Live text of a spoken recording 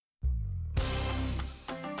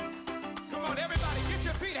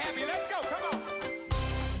feet happy. Let's go. Come on.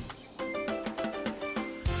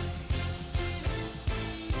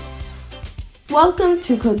 Welcome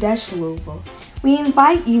to Kodesh Louisville. We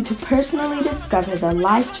invite you to personally discover the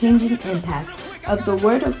life-changing impact of the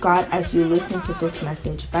Word of God as you listen to this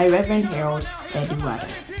message by Reverend Harold Fediwada.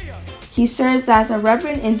 He serves as a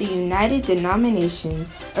reverend in the United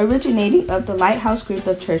Denominations, originating of the Lighthouse Group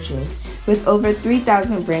of Churches, with over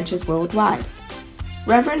 3,000 branches worldwide.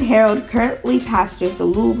 Reverend Harold currently pastors the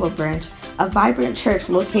Louisville branch, a vibrant church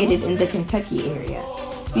located in the Kentucky area.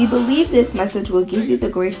 We believe this message will give you the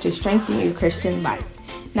grace to strengthen your Christian life.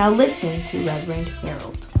 Now listen to Reverend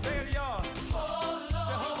Harold.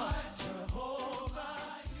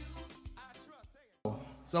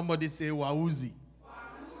 Somebody say Wawuzi.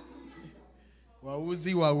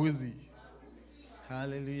 Wawuzi, Wawuzi.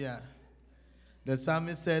 Hallelujah. The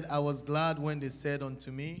psalmist said, I was glad when they said unto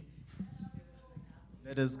me,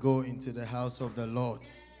 let us go into the house of the Lord.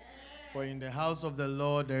 For in the house of the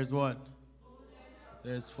Lord there's what?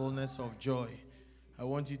 There's fullness of joy. I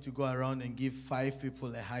want you to go around and give 5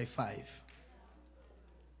 people a high five.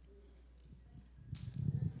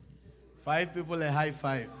 5 people a high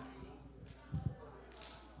five.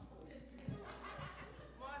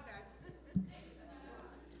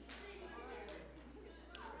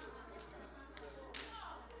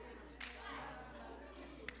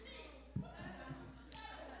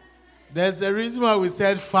 There's a reason why we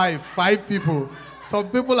said 5. 5 people. Some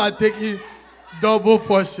people are taking double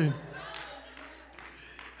portion.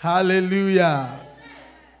 Hallelujah.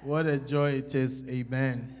 What a joy it is.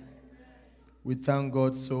 Amen. We thank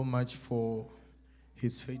God so much for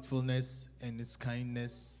His faithfulness and His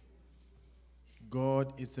kindness.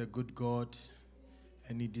 God is a good God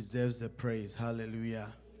and He deserves the praise. Hallelujah.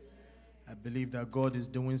 I believe that God is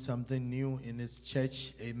doing something new in His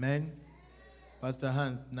church. Amen. Pastor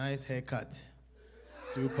Hans, nice haircut.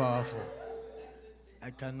 Still powerful. I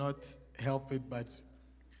cannot help it but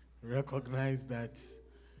recognize that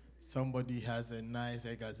somebody has a nice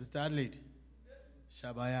haircut. Sister Adelaide,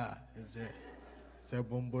 Shabaya, it's a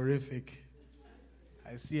bomborific.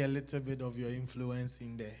 I see a little bit of your influence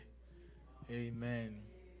in there. Amen.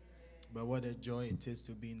 But what a joy it is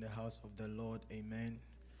to be in the house of the Lord. Amen.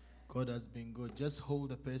 God has been good. Just hold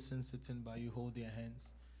the person sitting by you, hold their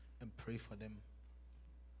hands and pray for them.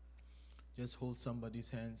 Just hold somebody's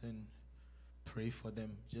hands and pray for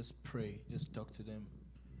them. Just pray. Just talk to them.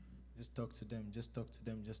 Just talk to them. Just talk to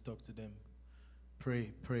them. Just talk to them.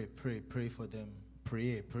 Pray, pray, pray, pray for them.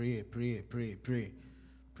 Pray, pray, pray, pray, pray.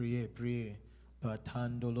 Pray, pray.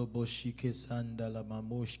 Patandolo boshike sandala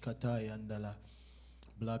mamosh katayandala.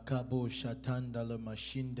 Blakabo shatandala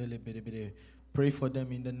mashindele bede. Pray for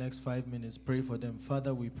them in the next 5 minutes. Pray for them.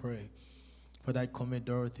 Father, we pray. For I commit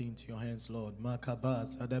Dorothy into your hands, Lord.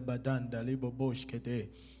 Makabas adabadanda libo boshkete.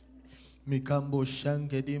 Mikambo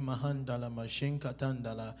shankedi mahandala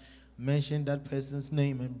mashinkatandala. Mention that person's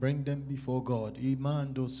name and bring them before God.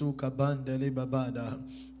 Imando suka bandele babada.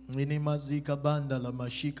 Minimazika bandala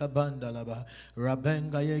mashika bandala ba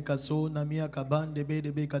rabenga ye kasona mia kabande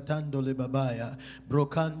bede be katando le babaya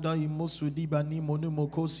brokanda imusu dibani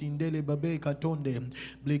monumoko sindele babe katonde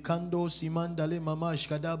blikando simandale mamash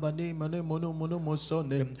kadaba ne mane mono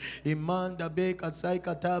mosonde imanda be kasai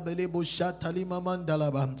katabele bushatali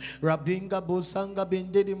mamandala ba rabinga bosanga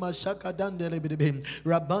bendeli mashaka dandele bede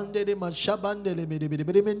rabande de mashabandele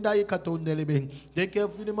bede mendai katondele be de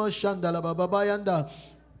kefuni mashandala baba yanda.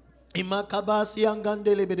 Father,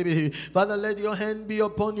 let your hand be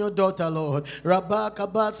upon your daughter, Lord.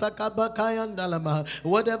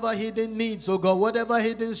 Whatever hidden needs, oh God, whatever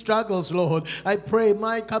hidden struggles, Lord, I pray,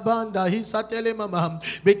 my kabanda, hisatele mama,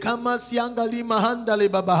 become as yangali mahandale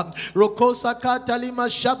baba, rokosa katalima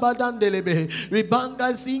shabadandelebe,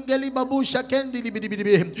 ribanga singeli babusha kendili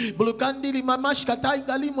bidibidibi, bulukandili mamashka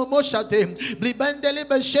taigali momoshate, blibendele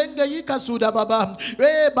beshenge yikasuda baba,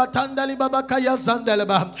 re batandali baba kaya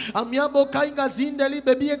zandeleba. Amiabo kainga zindeli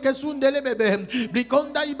bebie kesundele bebe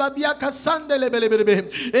brikonda ibabia kasandele bebe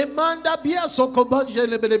emanda bia sokobanje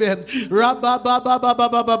bebe rababa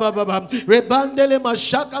rebandele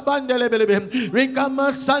mashaka bandele bebe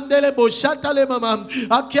rikama sandele boshatale mama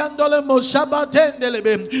akiandole moshabatendele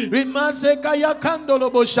bebe rimase kaya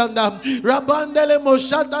kandolo boshanda rabandele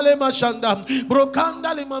moshatale mashanda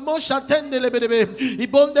brokandale mamoshatendele bebe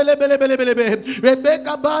ibondele bebe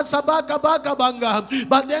Rebecca basa baka banga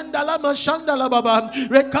baden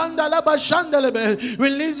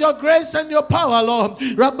Release your grace and your power, Lord.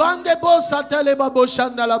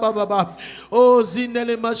 Oh,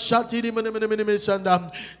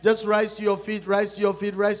 just rise to your feet, rise to your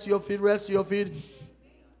feet, rise to your feet, rise to your feet.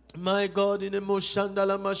 My God, in the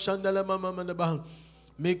Moshandala Mashandala Mama.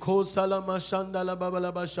 Miko salama shandala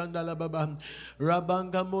babala bashandala baba.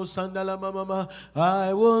 Rabanga mo sandala mama.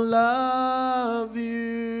 I will love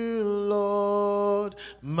you, Lord,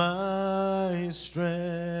 my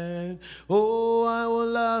strength. Oh, I will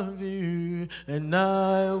love you, and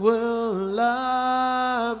I will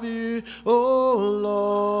love you, oh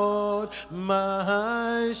Lord,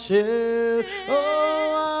 my shield.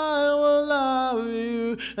 Oh, I will love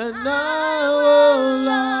you, and I will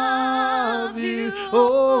love you,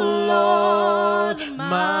 oh Lord,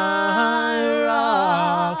 my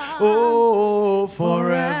rock. Oh,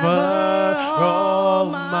 forever, all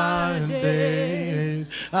my days,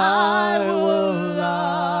 I will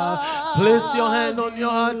love. Place your hand on your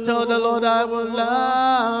heart, tell the Lord, I will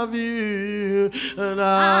love you, and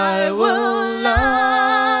I will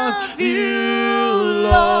love you,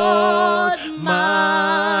 Lord,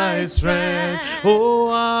 my strength. Oh,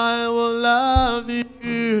 I will love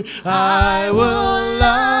you, I will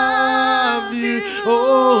love you,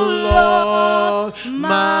 oh Lord,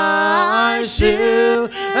 my shield,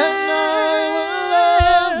 and I will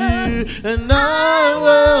love you, and I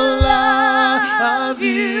will love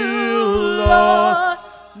you, Lord,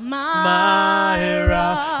 my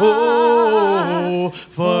rock. Oh,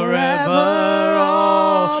 forever,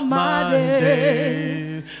 all my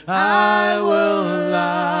days, I will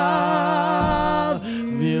love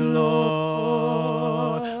you,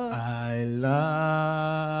 Lord. I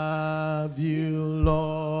love you,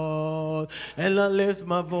 Lord. And I lift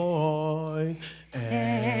my voice,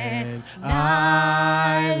 and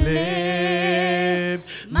I lift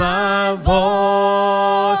my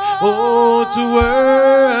voice, oh, to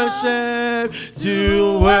worship,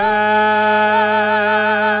 to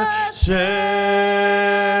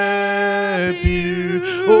worship you,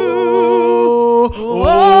 oh,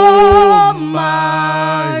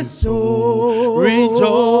 my soul, rejoice,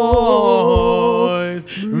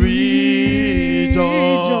 rejoice,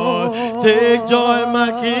 take joy,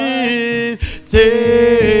 my King,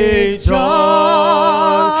 take joy,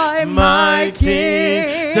 my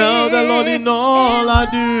King, tell the Lord in all I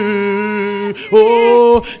do,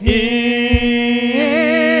 oh, in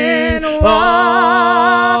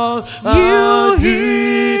all you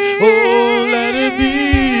do, oh, let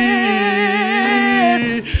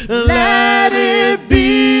it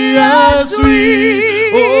be a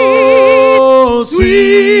sweet, oh,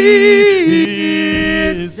 sweet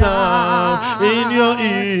sound in your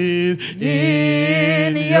ears,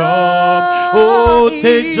 in your, oh,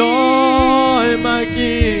 take joy, my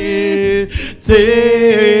King,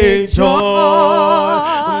 take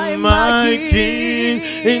joy, my King,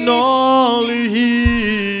 in all you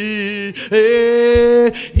hear,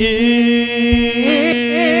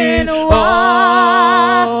 in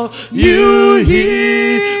all you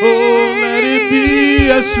hear, oh, let it be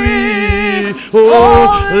a sweet, oh,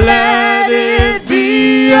 let it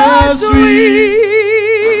be a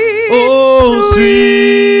sweet, oh,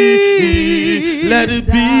 sweet, let it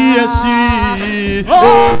be a sweet,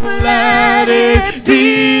 oh, let it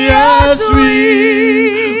be a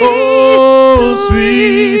sweet, oh,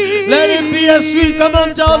 sweet, let it be a sweet. Come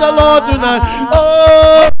on, tell the Lord tonight,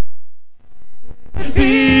 oh,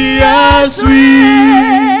 be a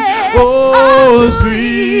sweet, oh,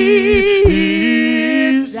 sweet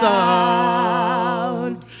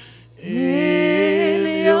sound in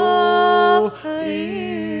your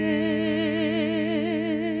ear.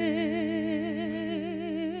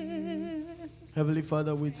 Heavenly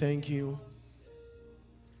Father, we thank you.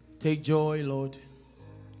 Take joy, Lord,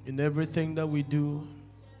 in everything that we do.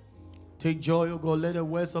 Take joy, oh God. Let the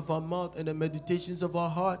words of our mouth and the meditations of our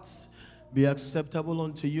hearts be acceptable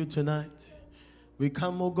unto you tonight. We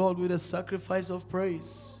come, oh God, with a sacrifice of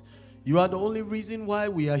praise. You are the only reason why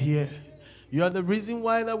we are here. You are the reason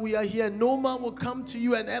why that we are here. No man will come to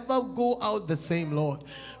you and ever go out the same, Lord.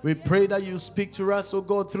 We pray that you speak to us, oh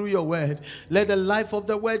God, through your word. Let the life of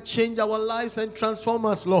the word change our lives and transform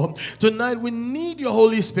us, Lord. Tonight we need your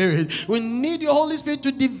Holy Spirit. We need your Holy Spirit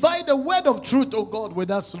to divide the word of truth, oh God,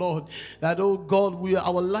 with us, Lord. That, oh God,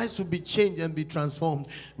 our lives will be changed and be transformed.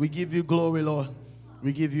 We give you glory, Lord.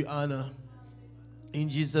 We give you honor. In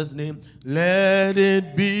Jesus' name, let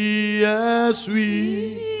it be a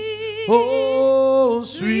sweet, oh,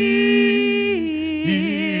 sweet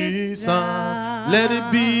sound. Let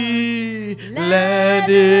it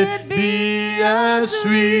be a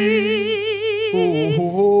sweet,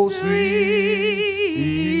 oh, sweet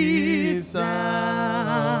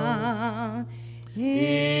sound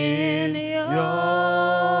in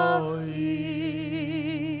your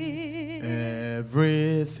ear.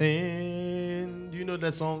 Everything. The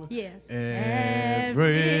song? Yes.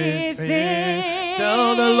 Everything.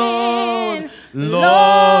 Tell the Lord, Lord,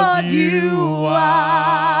 Lord, you are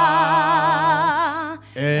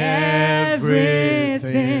everything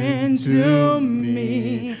to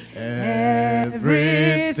me. Everything.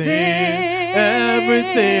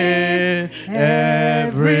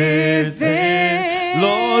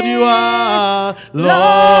 Lord, you are.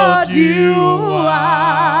 Lord, you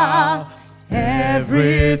are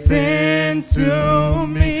everything to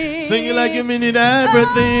me. Sing it like you mean it.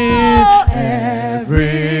 Everything.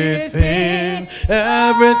 Everything.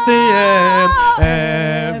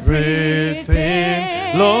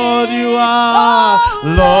 Lord, you are.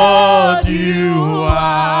 Lord, you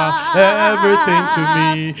are everything to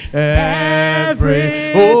me.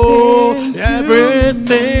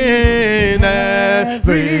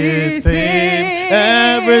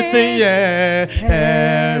 Everything, yeah,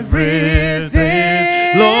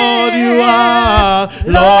 everything. Lord, you are.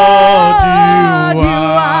 Lord, you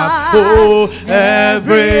are. Oh,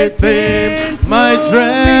 everything. My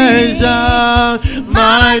treasure.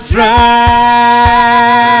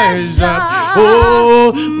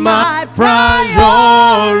 Oh, my priority.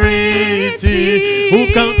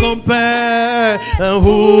 Who can compare?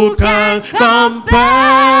 Who can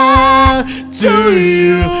compare to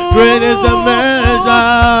you? Great is the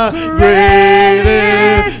measure. Great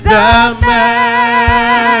is the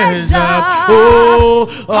measure. Oh,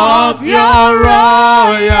 of your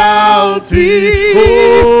royalty.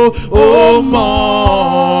 Oh,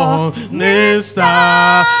 morning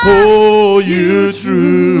star. Oh, you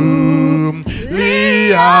truly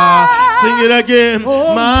are. Sing it again.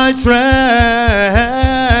 My treasure.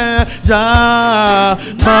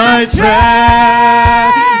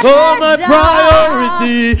 Oh,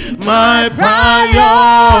 my priority.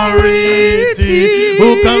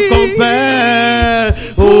 Who can compare?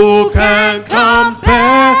 Who can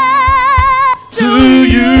compare to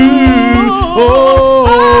you?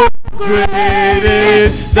 Oh, great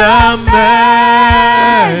is the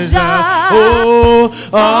measure. Oh,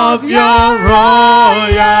 of your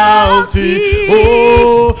royalty.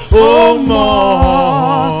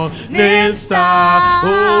 Oh, morning star.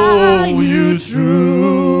 Oh, you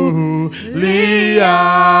truly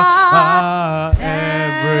are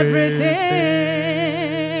everything.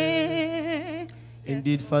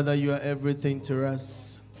 Indeed, Father, you are everything to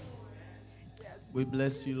us. We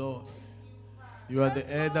bless you, Lord. You are the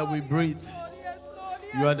air that we breathe.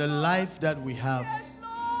 You are the life that we have.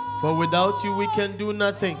 For without you, we can do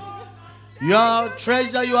nothing. You are our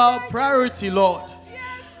treasure. You are our priority, Lord.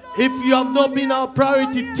 If you have not been our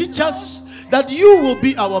priority, teach us that you will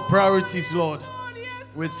be our priorities, Lord.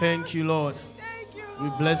 We thank you, Lord. We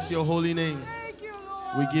bless your holy name.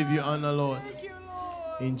 We give you honor, Lord.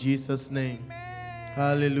 In Jesus' name.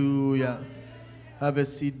 Hallelujah. Have a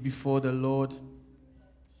seat before the Lord.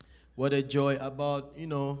 What a joy about,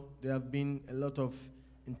 there have been a lot of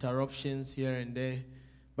interruptions here and there.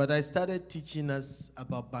 But I started teaching us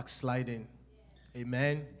about backsliding.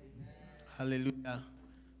 Amen. Hallelujah.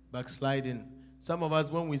 Backsliding. Some of us,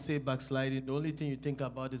 when we say backsliding, the only thing you think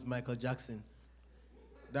about is Michael Jackson.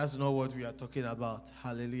 That's not what we are talking about.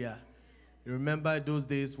 Hallelujah. You remember those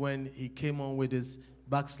days when he came on with his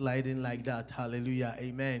backsliding like that. Hallelujah.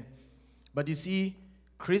 Amen. But you see,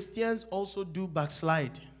 Christians also do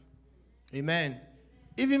backslide. Amen.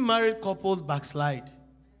 Even married couples backslide.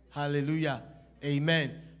 Hallelujah.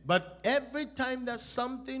 Amen. But every time that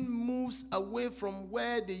something moves away from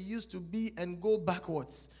where they used to be and go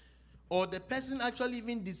backwards, or the person actually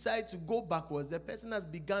even decides to go backwards, the person has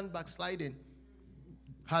begun backsliding.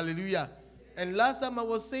 Hallelujah. And last time I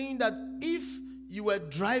was saying that if you were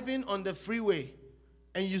driving on the freeway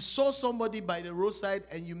and you saw somebody by the roadside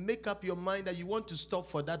and you make up your mind that you want to stop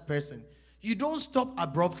for that person, you don't stop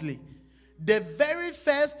abruptly. The very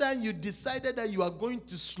first time you decided that you are going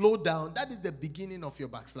to slow down, that is the beginning of your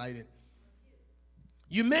backsliding.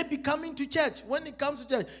 You may be coming to church. When it comes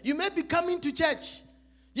to church, you may be coming to church.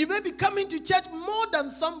 You may be coming to church more than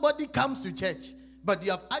somebody comes to church. But you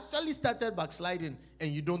have actually started backsliding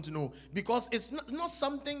and you don't know. Because it's not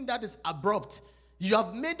something that is abrupt. You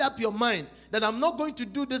have made up your mind that I'm not going to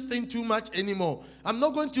do this thing too much anymore. I'm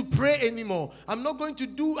not going to pray anymore. I'm not going to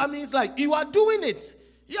do, it's like you are doing it.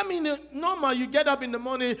 Normal, you get up in the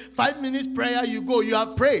morning, 5 minutes prayer, you go, you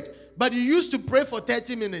have prayed. But you used to pray for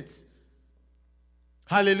 30 minutes.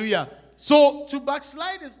 Hallelujah. So to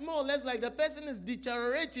backslide is more or less like the person is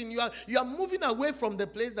deteriorating. You are moving away from the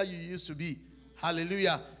place that you used to be.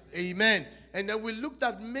 Hallelujah. Amen. And then we looked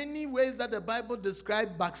at many ways that the Bible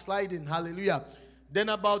described backsliding. Hallelujah. Then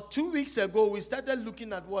about 2 weeks ago, we started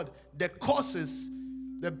looking at what? The causes,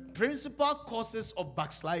 the principal causes of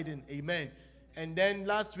backsliding. Amen. And then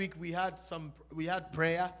last week we had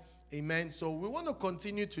prayer, Amen. So we want to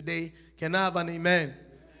continue today. Can I have an amen?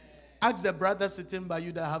 Ask the brother sitting by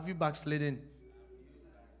you that have you backslidden.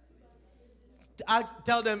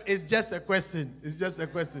 Tell them it's just a question. It's just a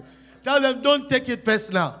question. Tell them don't take it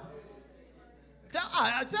personal.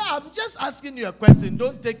 I'm just asking you a question.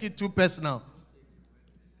 Don't take it too personal.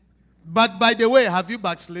 But by the way, have you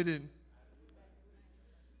backslidden?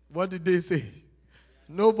 What did they say?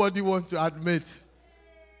 Nobody wants to admit.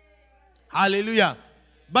 Hallelujah.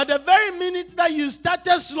 But the very minute that you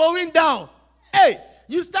started slowing down,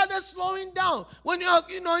 you started slowing down. When you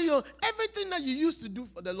everything that you used to do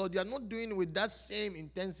for the Lord, you are not doing it with that same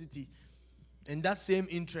intensity and that same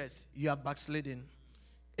interest. You are backsliding.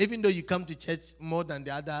 Even though you come to church more than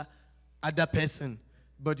the other person,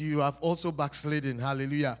 but you have also backslidden.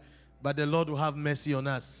 Hallelujah. But the Lord will have mercy on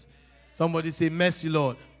us. Somebody say, mercy,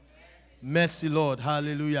 Lord. Mercy, Lord.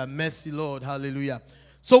 Hallelujah. Mercy, Lord. Hallelujah.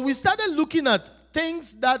 So we started looking at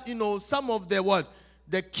things that, some of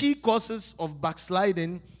the key causes of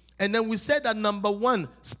backsliding. And then we said that number 1,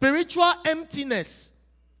 spiritual emptiness.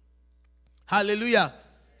 Hallelujah.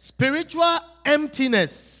 Spiritual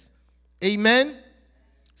emptiness. Amen.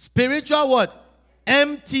 Spiritual what?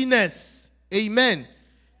 Emptiness. Amen.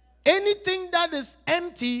 Anything that is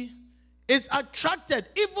empty is attracted.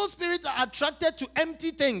 Evil spirits are attracted to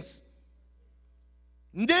empty things.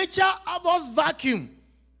 Nature abhors vacuum.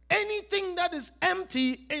 Anything that is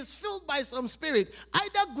empty is filled by some spirit,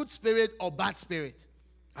 either good spirit or bad spirit.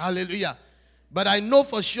 Hallelujah. But I know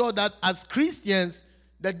for sure that as Christians,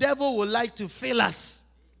 the devil would like to fill us.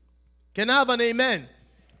 Can I have an amen?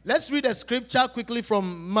 Let's read a scripture quickly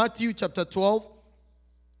from Matthew chapter 12.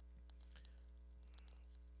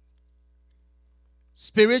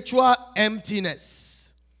 Spiritual emptiness.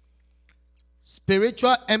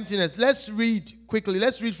 Spiritual emptiness. Let's read quickly.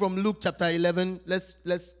 Let's read from Luke chapter 11.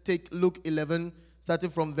 Let's take Luke 11, starting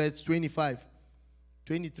from verse 25.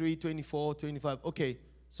 23, 24, 25. Okay,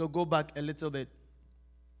 so go back a little bit.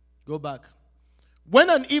 Go back. When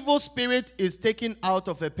an evil spirit is taken out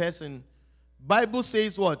of a person, Bible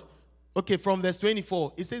says what? Okay, from verse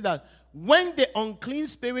 24. It says that when the unclean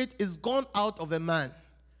spirit is gone out of a man,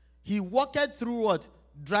 he walketh through what?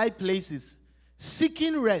 Dry places,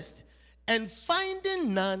 seeking rest. And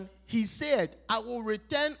finding none, he said, I will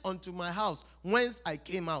return unto my house whence I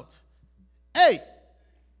came out. Hey,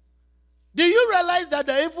 do you realize that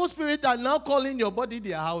the evil spirits are now calling your body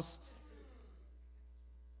their house?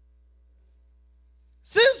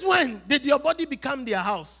 Since when did your body become their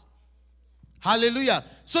house? Hallelujah.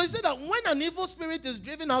 So he said that when an evil spirit is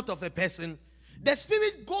driven out of a person, the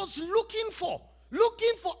spirit goes looking for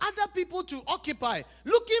other people to occupy,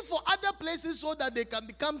 looking for other places so that they can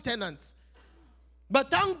become tenants. But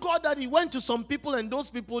thank God that he went to some people, and those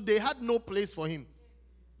people, they had no place for him.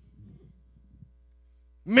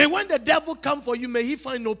 May when the devil come for you, may he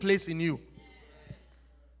find no place in you.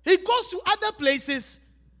 He goes to other places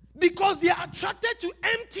because they are attracted to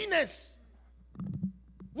emptiness.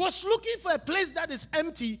 Was looking for a place that is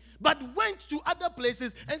empty, but went to other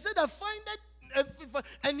places and said, I find it.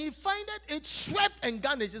 And he find it swept and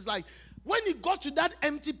garnished. It's like when he got to that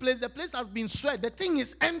empty place, the place has been swept. The thing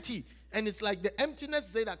is empty. And it's like the emptiness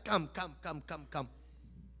say that come.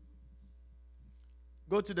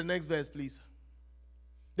 Go to the next verse, please.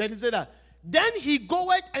 Then he said that. Then he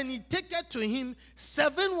goeth and he taketh to him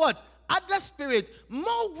 7 what? Other spirits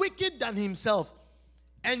more wicked than himself.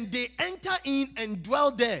 And they enter in and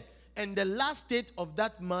dwell there. And the last state of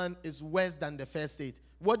that man is worse than the first state.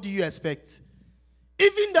 What do you expect?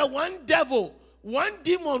 Even the one devil, one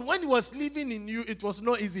demon, when he was living in you, it was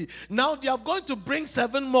not easy. Now they are going to bring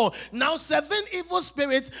 7 more. Now 7 evil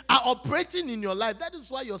spirits are operating in your life. That is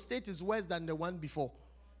why your state is worse than the one before.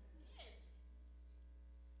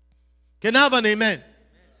 Can I have an amen?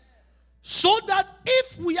 So that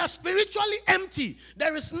if we are spiritually empty,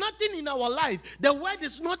 there is nothing in our life. The word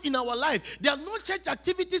is not in our life. There are no church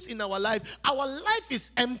activities in our life. Our life is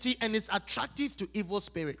empty and is attractive to evil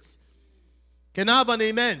spirits. Can I have an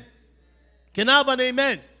amen? Can I have an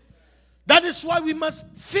amen? That is why we must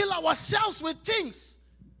fill ourselves with things.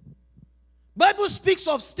 Bible speaks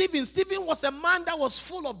of Stephen. Stephen was a man that was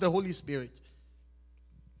full of the Holy Spirit.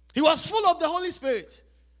 He was full of the Holy Spirit.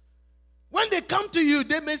 When they come to you,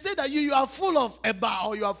 they may say that you are full of Eba,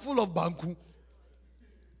 or you are full of Banku,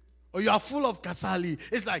 or you are full of Kasali.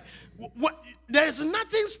 It's like, there is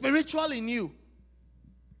nothing spiritual in you.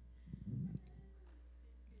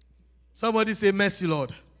 Somebody say, mercy,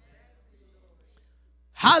 Lord.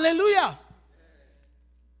 Hallelujah.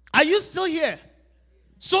 Are you still here?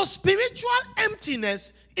 So spiritual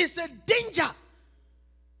emptiness is a danger.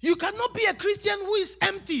 You cannot be a Christian who is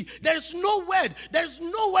empty. There is no word. There is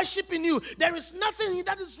no worship in you. There is nothing.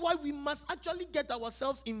 That is why we must actually get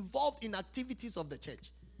ourselves involved in activities of the church.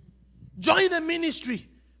 Join a ministry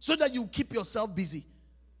so that you keep yourself busy.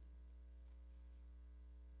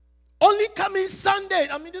 Only coming Sunday.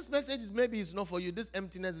 I mean, this message is maybe it's not for you. This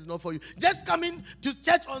emptiness is not for you. Just coming to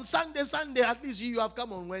church on Sunday. At least you have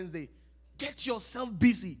come on Wednesday. Get yourself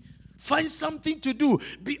busy. Find something to do.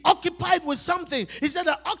 Be occupied with something. He said,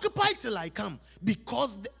 occupy till I come.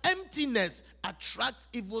 Because the emptiness attracts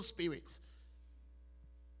evil spirits.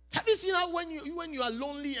 Have you seen how when you are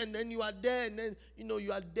lonely and then you are there and then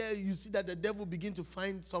you are there, you see that the devil begin to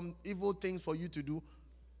find some evil things for you to do?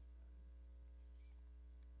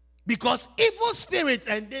 Because evil spirits,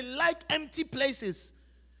 and they like empty places.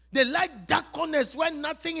 They like dark corners where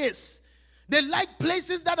nothing is. They like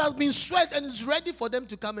places that have been swept and is ready for them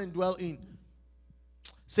to come and dwell in.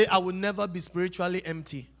 Say, I will never be spiritually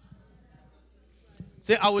empty.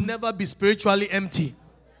 Say, I will never be spiritually empty.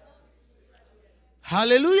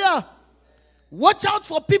 Hallelujah. Watch out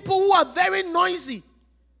for people who are very noisy.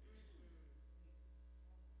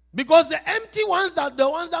 Because the empty ones are the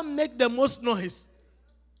ones that make the most noise.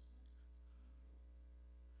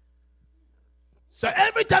 So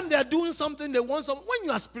every time they are doing something, they want something. When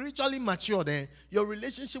you are spiritually mature, then your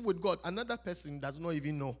relationship with God, another person does not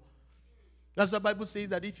even know. That's what the Bible says,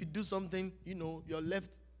 that if you do something,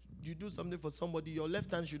 you do something for somebody, your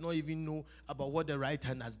left hand should not even know about what the right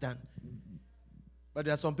hand has done. But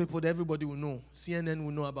there are some people that everybody will know. CNN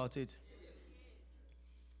will know about it.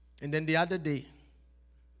 And then the other day,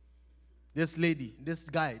 this lady,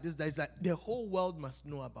 this guy is like, the whole world must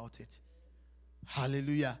know about it.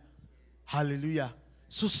 Hallelujah. Hallelujah.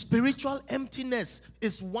 So spiritual emptiness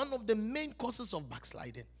is one of the main causes of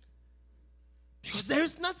backsliding. Because there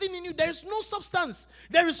is nothing in you. There is no substance.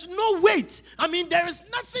 There is no weight. I mean, there is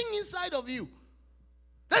nothing inside of you.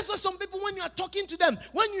 That's why some people, when you are talking to them,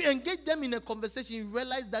 when you engage them in a conversation, you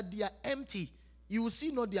realize that they are empty. You will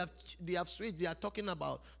see, they have switched. They are talking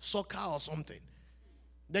about soccer or something.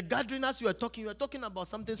 The gathering, as you are talking about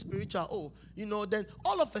something spiritual. Then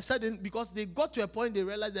all of a sudden, because they got to a point, they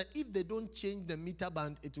realize that if they don't change the meter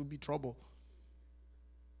band, it will be trouble.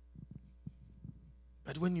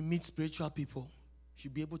 But when you meet spiritual people, you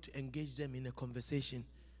should be able to engage them in a conversation.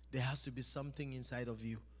 There has to be something inside of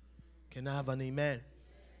you. Can I have an amen?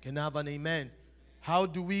 Can I have an amen? How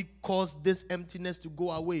do we cause this emptiness to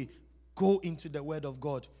go away? Go into the Word of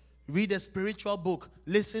God. Read a spiritual book.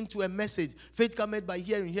 Listen to a message. Faith cometh by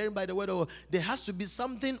hearing, hearing by the word of God. There has to be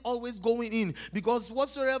something always going in. Because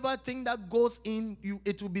whatsoever thing that goes in,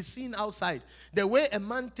 it will be seen outside. The way a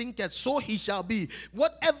man thinketh, so he shall be.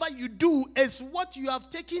 Whatever you do is what you have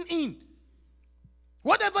taken in.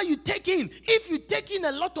 Whatever you take in. If you take in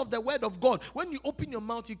a lot of the word of God, when you open your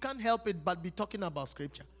mouth, you can't help it but be talking about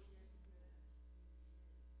scripture.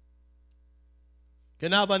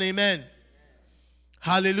 Can I have an amen?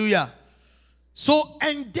 Hallelujah. So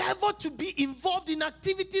endeavor to be involved in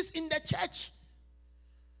activities in the church.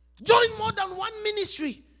 Join more than one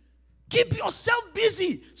ministry. Keep yourself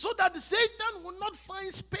busy so that Satan will not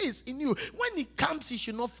find space in you. When he comes, he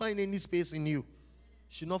should not find any space in you.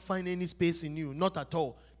 Should not find any space in you. Not at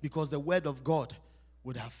all. Because the word of God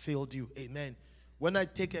would have filled you. Amen. When I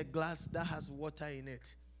take a glass that has water in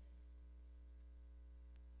it,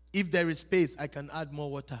 if there is space, I can add more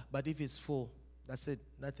water. But if it's full, that's it.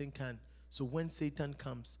 Nothing can. So when Satan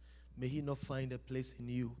comes, may he not find a place in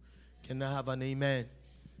you. Can I have an amen?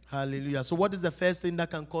 Hallelujah. So what is the first thing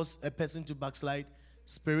that can cause a person to backslide?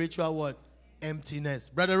 Spiritual what? Emptiness.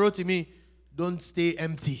 Brother Rotimi, don't stay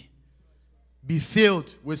empty. Be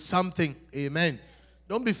filled with something. Amen.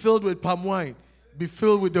 Don't be filled with palm wine. Be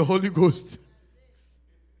filled with the Holy Ghost.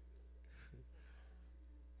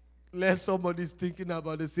 Let somebody's thinking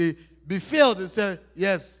about it, say, be filled, and say,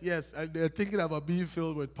 yes, and they're thinking about being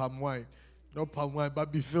filled with palm wine. Not palm wine, but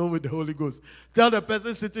be filled with the Holy Ghost. Tell the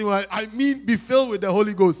person sitting right, I mean be filled with the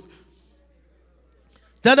Holy Ghost.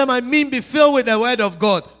 Tell them, I mean be filled with the word of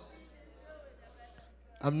God.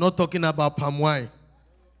 I'm not talking about palm wine.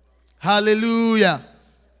 Hallelujah.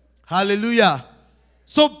 Hallelujah.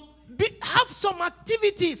 So have some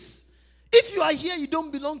activities. If you are here, you don't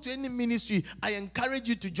belong to any ministry, I encourage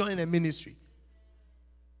you to join a ministry.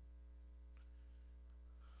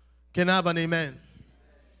 Can I have an amen?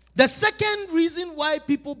 The second reason why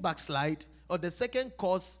people backslide, or the second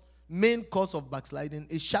main cause of backsliding,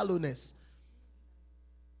 is shallowness.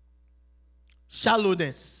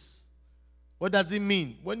 Shallowness. What does it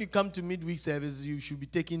mean? When you come to midweek service, you should be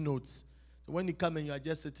taking notes. So when you come and you are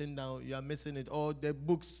just sitting down, you are missing it. All the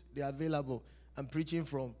books, they are available. I'm preaching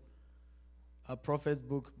from a prophet's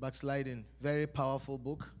book, Backsliding. Very powerful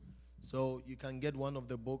book. So you can get one of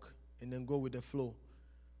the book and then go with the flow.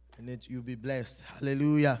 And you'll be blessed.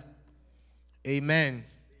 Hallelujah. Amen.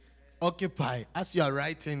 Occupy. As you are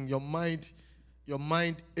writing, your mind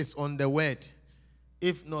is on the word.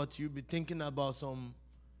 If not, you'll be thinking about some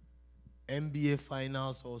NBA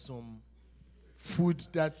finals or some food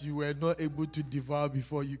that you were not able to devour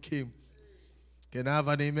before you came. Can I have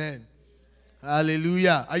an amen?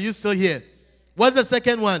 Hallelujah. Are you still here? What's the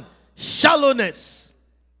second one? Shallowness.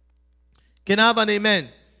 Can I have an amen?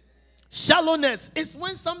 Shallowness is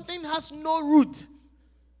when something has no root.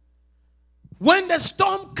 When the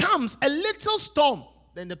storm comes, a little storm,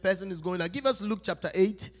 then the person is going to give us Luke chapter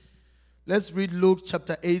 8. Let's read Luke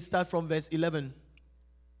chapter 8, start from verse 11.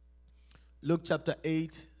 Luke chapter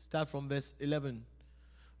 8, start from verse 11.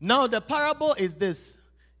 Now the parable is this.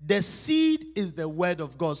 The seed is the word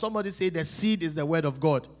of God. Somebody say the seed is the word of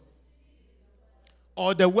God.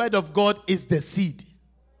 Or the word of God is the seed.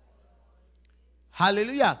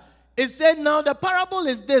 Hallelujah. It said now the parable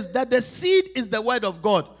is this, that the seed is the word of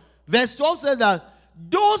God. Verse 12 says that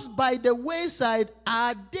those by the wayside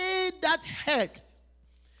are they that heard.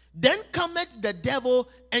 Then cometh the devil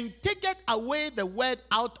and taketh away the word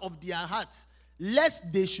out of their hearts,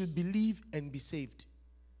 lest they should believe and be saved.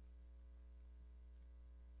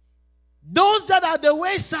 Those that are the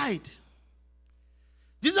wayside.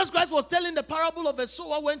 Jesus Christ was telling the parable of a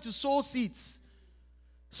sower went to sow seeds.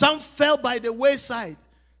 Some fell by the wayside.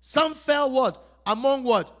 Some fell what? Among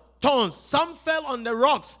what? Thorns. Some fell on the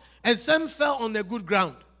rocks. And some fell on the good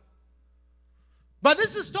ground. But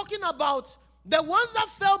this is talking about the ones that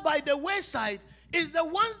fell by the wayside is the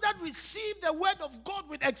ones that received the word of God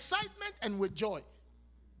with excitement and with joy.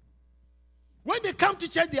 When they come to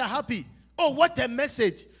church, they are happy. Oh, what a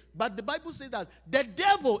message. But the Bible says that the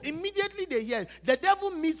devil, immediately they hear, the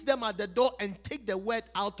devil meets them at the door and take the word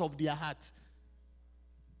out of their heart.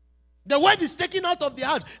 The word is taken out of their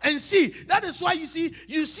heart. And see, that is why you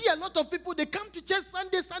see a lot of people, they come to church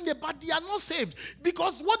Sunday, but they are not saved.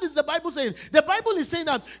 Because what is the Bible saying? The Bible is saying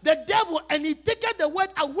that the devil, and he taketh the word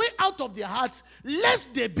away out of their hearts,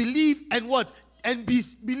 lest they believe and what? And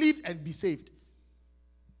believe and be saved.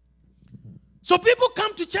 So people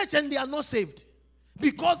come to church and they are not saved.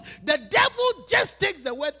 Because the devil just takes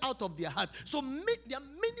the word out of their heart. So there are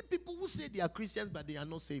many people who say they are Christians, but they are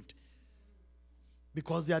not saved.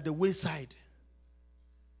 Because they are the wayside.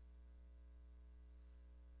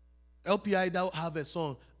 LPI that have a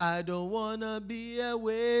song. I don't want to be a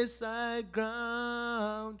wayside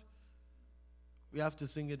ground. We have to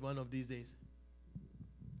sing it one of these days.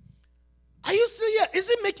 Are you still here? Is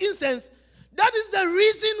it making sense? That is the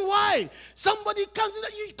reason why somebody comes in.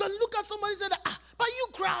 You can look at somebody and say, but you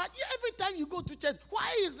cry every time you go to church. Why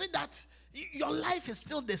is it that your life is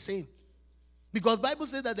still the same? Because Bible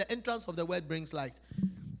says that the entrance of the word brings light.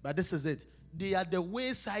 But this is it. They are the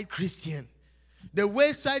wayside Christian. The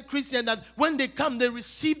wayside Christian that when they come, they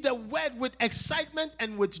receive the word with excitement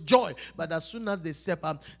and with joy. But as soon as they step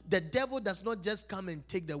up, the devil does not just come and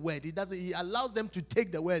take the word. He allows them to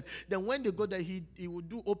take the word. Then when they go there, he will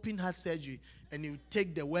do open heart surgery. And he will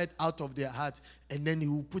take the word out of their heart. And then he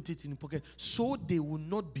will put it in the pocket. So they will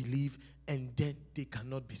not believe and then they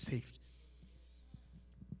cannot be saved.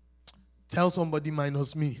 Tell somebody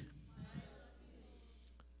minus me.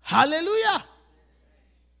 Hallelujah.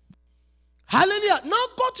 Hallelujah. Now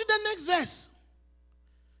go to the next verse.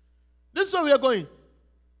 This is where we are going.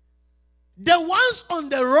 The ones on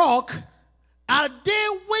the rock are they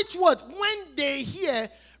which what? When they hear,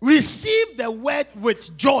 receive the word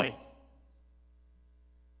with joy.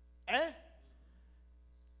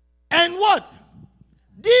 And what?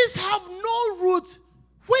 These have no root,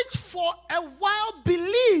 which for a while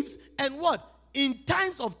believes and what? In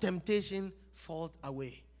times of temptation falls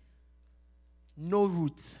away. No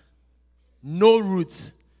root. No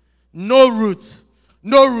root. No root.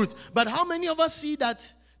 No root. But how many of us see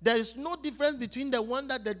that there is no difference between the one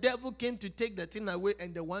that the devil came to take the thing away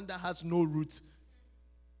and the one that has no root?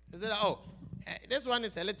 They say, this one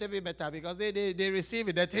is a little bit better because they receive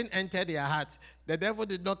it. The thing entered their heart. The devil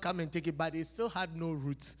did not come and take it, but it still had no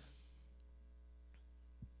roots.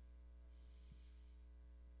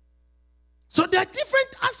 So they are different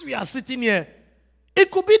as we are sitting here.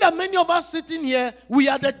 It could be that many of us sitting here, we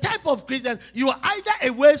are the type of Christian. You are either a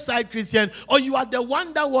wayside Christian or you are the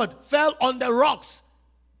one that what? Fell on the rocks.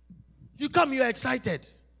 You come, you are excited.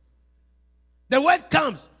 The word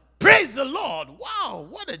comes. Praise the Lord. Wow,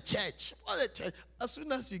 what a church. What a church. As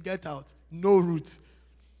soon as you get out, no root.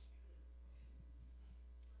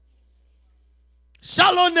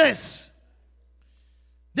 Shallowness.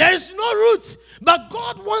 There is no root. But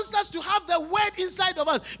God wants us to have the word inside of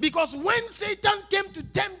us. Because when Satan came to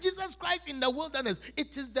tempt Jesus Christ in the wilderness,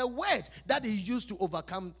 it is the word that he used to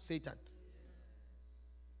overcome Satan.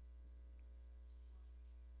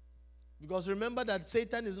 Because remember that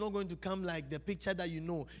Satan is not going to come like the picture that you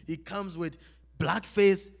know. He comes with black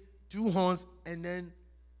face, 2 horns, and then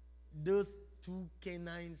those 2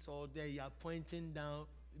 canines or they are pointing down.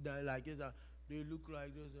 Like they look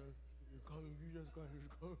like this.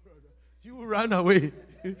 You run away.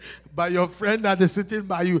 But your friend that is sitting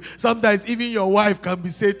by you, sometimes even your wife can be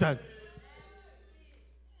Satan.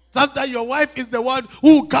 Sometimes your wife is the one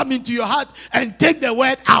who will come into your heart and take the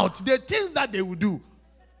word out. The things that they will do.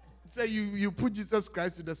 So you put Jesus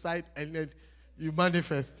Christ to the side and then you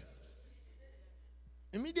manifest.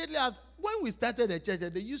 Immediately after, when we started the church,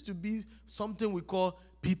 there used to be something we call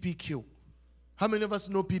PPQ. How many of us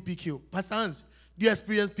know PPQ? Pastor Hans, do you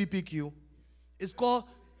experience PPQ? It's called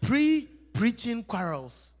pre-preaching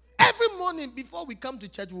quarrels. Every morning before we come to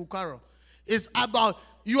church, we'll quarrel. It's about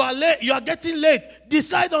you are late, you are getting late.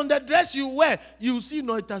 Decide on the dress you wear. You see,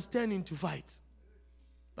 it has turned into fight.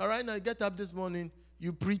 All right, now you get up this morning,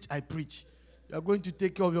 you preach, I preach. You are going to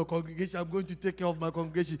take care of your congregation. I'm going to take care of my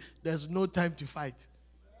congregation. There's no time to fight.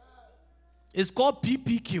 It's called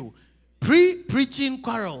PPQ, pre-preaching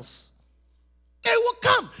quarrels. It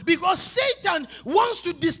will come because Satan wants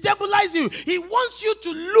to destabilize you. He wants you to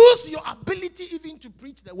lose your ability even to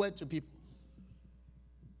preach the word to people.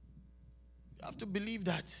 You have to believe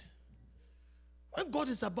that. When God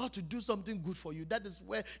is about to do something good for you, that is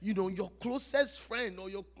where, your closest friend or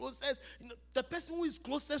your closest, the person who is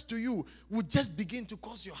closest to you will just begin to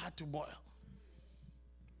cause your heart to boil.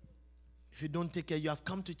 If you don't take care, you have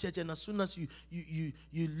come to church and as soon as you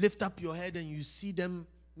lift up your head and you see them,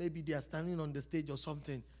 maybe they are standing on the stage or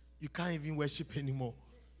something, you can't even worship anymore.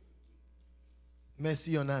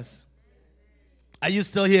 Mercy on us. Are you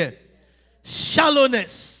still here?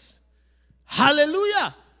 Shallowness.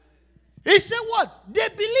 Hallelujah. He said what? They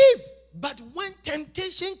believe. But when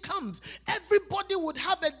temptation comes, everybody would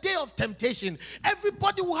have a day of temptation.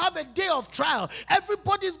 Everybody will have a day of trial.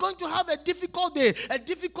 Everybody is going to have a difficult day.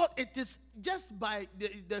 It is just by,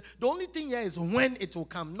 the only thing here is when it will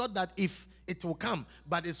come. Not that if it will come,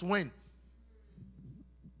 but it's when.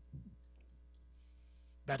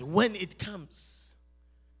 That when it comes,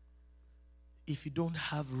 if you don't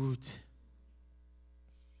have root,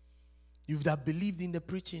 you would have believed in the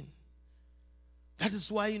preaching. That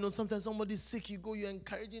is why, sometimes somebody's sick, you're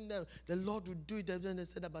encouraging them. The Lord will do it. Then they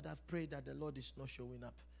said, but I've prayed that the Lord is not showing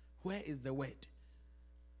up. Where is the word?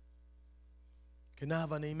 Can I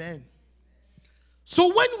have an amen?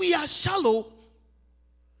 So when we are shallow,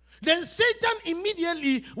 then Satan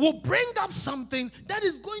immediately will bring up something that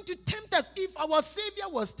is going to tempt us. If our Savior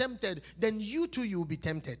was tempted, then you too, you will be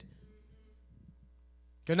tempted.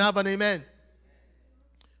 Can I have an amen?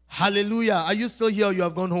 Hallelujah. Are you still here or you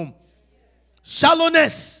have gone home?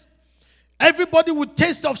 Shallowness. Everybody would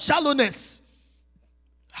taste of shallowness.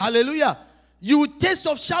 Hallelujah. You would taste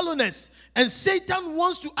of shallowness. And Satan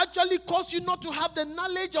wants to actually cause you not to have the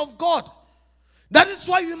knowledge of God. That is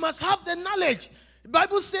why you must have the knowledge. The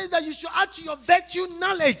Bible says that you should add to your virtue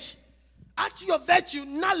knowledge. Add to your virtue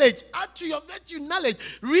knowledge. Add to your virtue knowledge.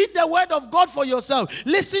 Read the word of God for yourself.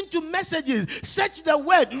 Listen to messages. Search the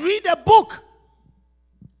word. Read a book.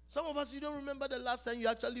 Some of us, you don't remember the last time you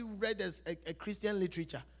actually read a Christian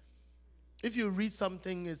literature. If you read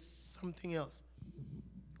something, it's something else.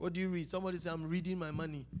 What do you read? Somebody say, I'm reading my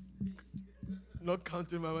money. Not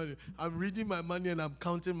counting my money. I'm reading my money and I'm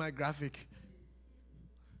counting my graphic.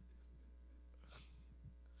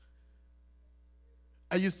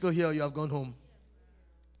 Are you still here or you have gone home?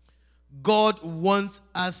 God wants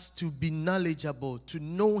us to be knowledgeable, to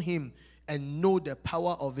know Him and know the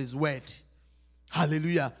power of His word.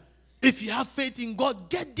 Hallelujah. If you have faith in God,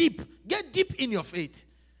 get deep. Get deep in your faith.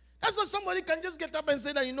 That's why somebody can just get up and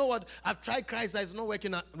say that, you know what, I've tried Christ, it's not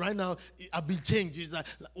working out. Right now, I've been changed. It's like,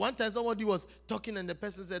 one time somebody was talking and the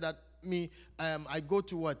person said that I go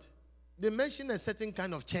to what? They mentioned a certain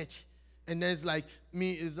kind of church. And there's like,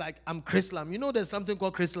 it's like, I'm Chrislam. You know there's something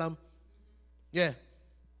called Chrislam? Yeah.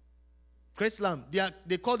 Chrislam.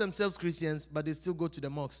 They call themselves Christians, but they still go to the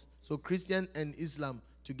mosques. So Christian and Islam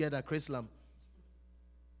together, Chrislam.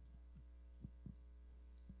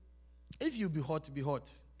 If you be hot, be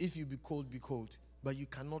hot. If you be cold, be cold. But you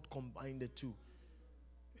cannot combine the two.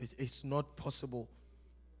 It's not possible.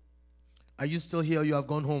 Are you still here or you have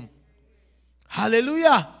gone home?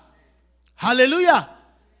 Hallelujah. Hallelujah.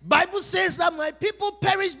 Bible says that my people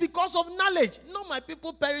perish because of knowledge. No, my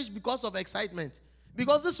people perish because of excitement.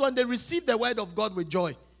 Because this one, they receive the word of God with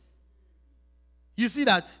joy. You see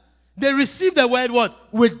that? They receive the word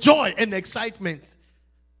what? With joy and excitement.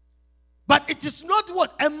 But it is not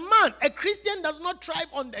what? A Christian does not thrive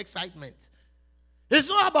on the excitement. It's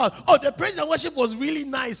not about, oh, the praise and worship was really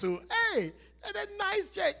nice. So, hey, and a nice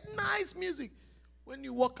church, nice music. When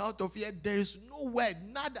you walk out of here, there is no word,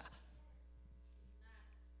 nada.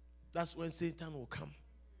 That's when Satan will come.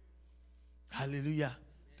 Hallelujah.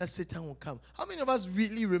 That Satan will come. How many of us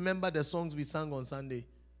really remember the songs we sang on Sunday?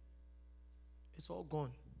 It's all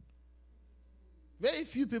gone. Very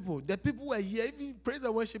few people. The people who were here, even praise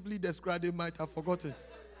and worship leaders, they might have forgotten.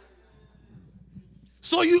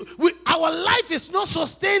 So our life is not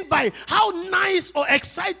sustained by how nice or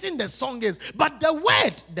exciting the song is, but the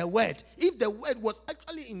word. If the word was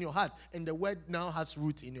actually in your heart, and the word now has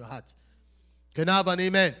root in your heart. Can I have an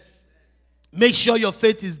amen? Make sure your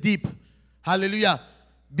faith is deep. Hallelujah.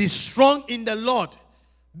 Be strong in the Lord.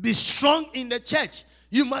 Be strong in the church.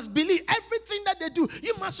 You must believe everything that they do.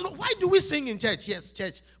 You must know. Why do we sing in church? Yes,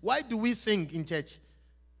 church. Why do we sing in church?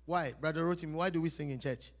 Why? Brother Rotimi, why do we sing in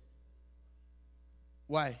church?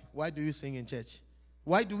 Why? Why do you sing in church?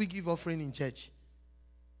 Why do we give offering in church?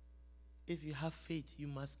 If you have faith, you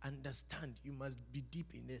must understand. You must be deep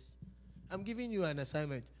in this. I'm giving you an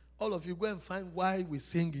assignment. All of you go and find why we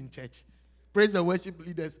sing in church. Praise and worship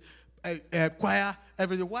leaders, choir,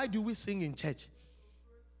 everything. Why do we sing in church?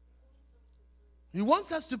 He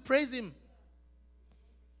wants us to praise him.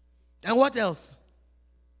 And what else?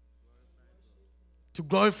 To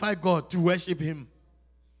glorify God, to worship him.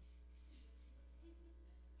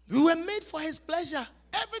 We were made for his pleasure.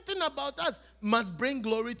 Everything about us must bring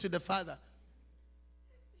glory to the Father.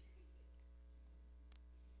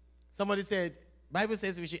 Somebody said, Bible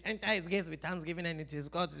says we should enter his gates with thanksgiving and it is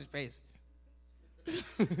God's praise.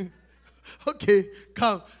 Okay,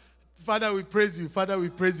 come. Father, we praise you. Father, we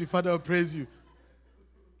praise you. Father, we praise you.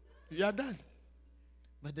 You are done.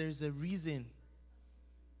 But there is a reason.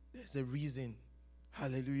 There's a reason.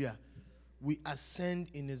 Hallelujah. We ascend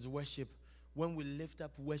in his worship. When we lift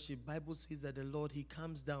up worship, Bible says that the Lord, he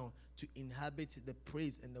comes down to inhabit the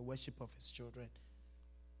praise and the worship of his children.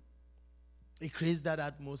 He creates that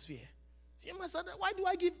atmosphere. You must understand, why do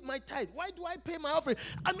I give my tithe? Why do I pay my offering?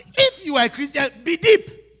 I mean, if you are a Christian, be deep.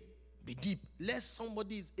 Be deep. Lest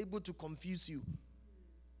somebody is able to confuse you.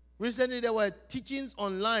 Recently, there were teachings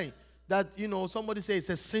online that, somebody says it's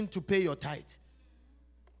a sin to pay your tithe.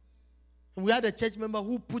 And we had a church member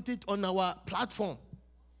who put it on our platform.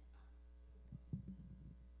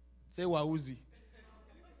 Say wauzi.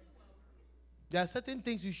 There are certain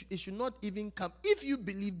things it should not even come. If you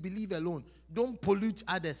believe alone. Don't pollute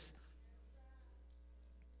others.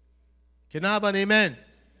 Can I have an amen?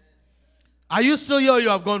 Are you still here or you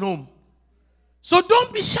have gone home? So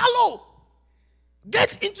don't be shallow.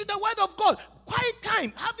 Get into the word of God. Quiet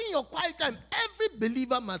time. Having your quiet time. Every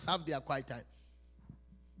believer must have their quiet time.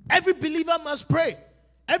 Every believer must pray.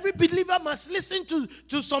 Every believer must listen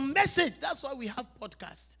to some message. That's why we have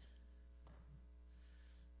podcasts.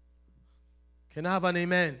 Can I have an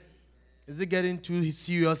amen? Is it getting too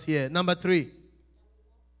serious here? Number 3.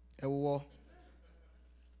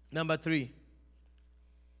 Number 3.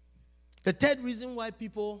 The third reason why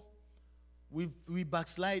people we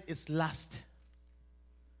backslide is lust.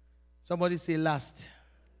 Somebody say lust.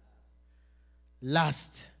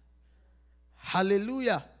 Lust.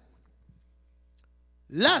 Hallelujah.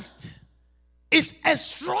 Lust is a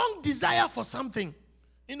strong desire for something.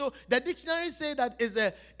 The dictionary say that is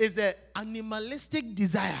a animalistic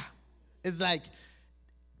desire. It's like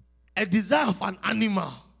a desire of an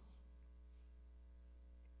animal.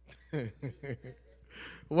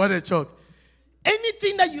 What a joke.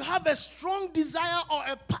 Anything that you have a strong desire or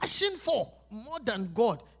a passion for more than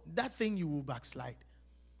God, that thing you will backslide.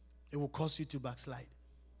 It will cause you to backslide.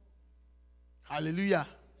 Hallelujah.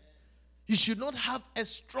 You should not have a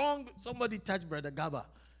strong, somebody touch Brother Gaba.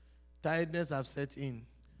 Tiredness have set in.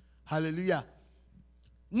 Hallelujah.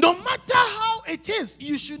 No matter how it is,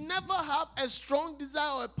 you should never have a strong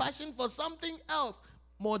desire or a passion for something else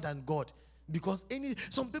more than God. Because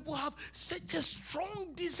some people have such a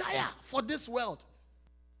strong desire for this world.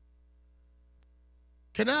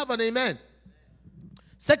 Can I have an amen?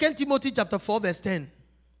 2 Timothy chapter 4 verse 10.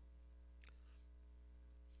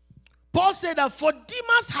 Paul said that for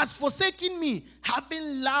Demas has forsaken me,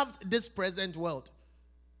 having loved this present world.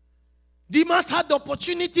 Demas had the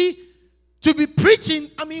opportunity to be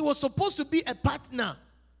preaching. He was supposed to be a partner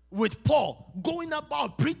with Paul, going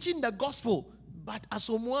about preaching the gospel. But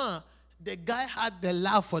Asamoah, the guy had the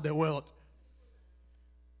love for the world.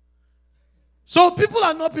 So people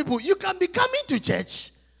are not people. You can be coming to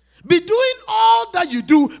church, be doing all that you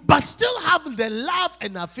do, but still have the love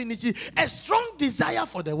and affinity, a strong desire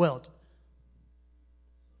for the world.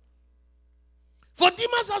 For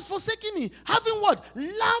Demas has forsaken me, having what?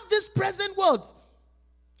 Love this present world.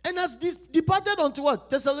 And has departed unto what?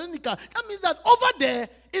 Thessalonica. That means that over there,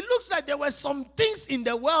 it looks like there were some things in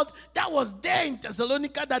the world that was there in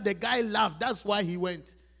Thessalonica that the guy loved. That's why he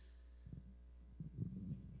went.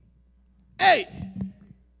 Hey!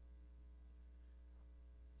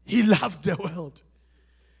 He loved the world.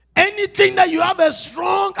 Anything that you have a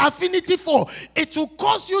strong affinity for, it will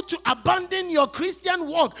cause you to abandon your Christian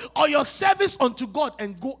walk or your service unto God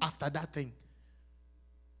and go after that thing.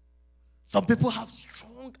 Some people have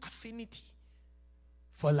strong affinity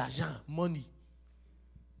for l'argent, money.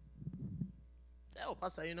 Oh,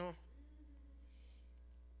 Pastor,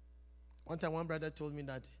 one time one brother told me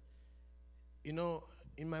that,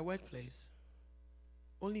 in my workplace,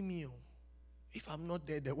 only me. If I'm not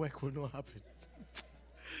there, the work will not happen.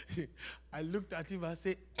 I looked at him and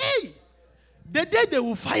said, hey, the day they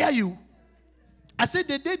will fire you. I said,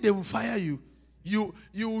 the day they will fire you, you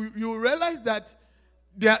realize that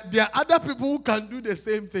there are other people who can do the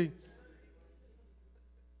same thing.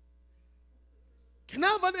 Can I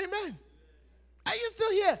have an amen? Are you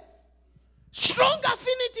still here? Strong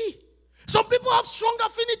affinity. Some people have strong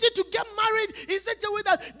affinity to get married in such a way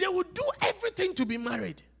that they will do everything to be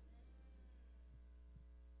married.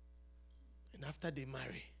 And after they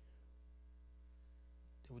marry,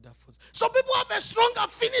 they would have forced. Some people have a strong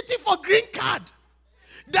affinity for green card,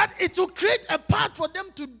 that it will create a path for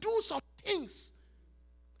them to do some things.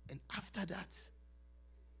 And after that,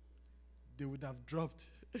 they would have dropped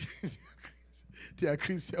their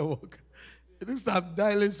Christian walk. It is have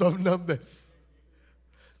dialing some numbers.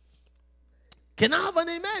 Can I have an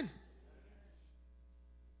amen?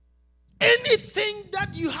 Anything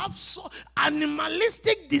that you have so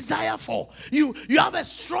animalistic desire for, you have a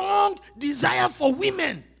strong desire for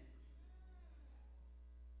women.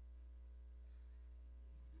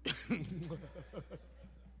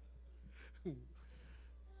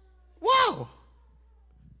 Wow.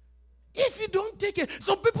 If you don't take it,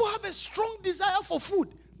 some people have a strong desire for food.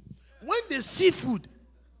 When they see food,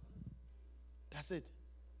 that's it.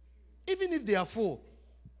 Even if they are full,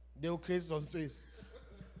 they will create some space.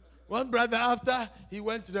 One brother, after he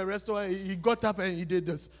went to the restaurant, he got up and he did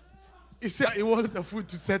this. He said he wants the food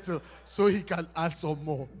to settle so he can add some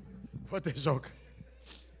more. What a shock.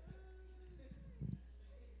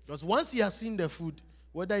 Because once he has seen the food,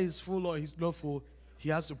 whether he's full or he's not full, he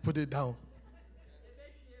has to put it down.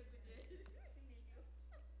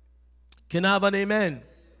 Can I have an amen?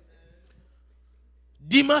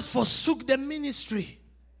 Demas forsook the ministry,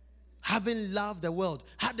 having loved the world,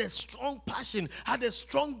 had a strong passion, had a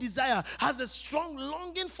strong desire, has a strong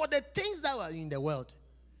longing for the things that were in the world.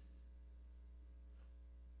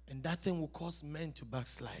 And that thing will cause men to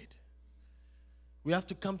backslide. We have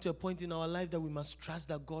to come to a point in our life that we must trust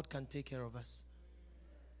that God can take care of us,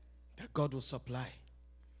 that God will supply.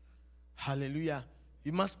 Hallelujah.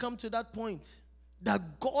 You must come to that point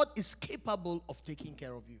that God is capable of taking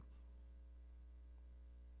care of you.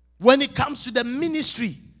 When it comes to the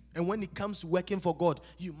ministry and when it comes to working for God,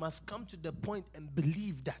 you must come to the point and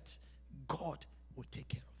believe that God will take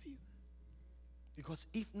care of you. Because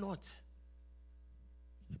if not,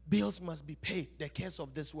 bills must be paid, the cares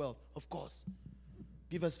of this world, of course.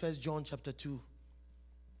 Give us 1 John chapter 2,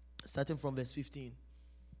 starting from verse 15.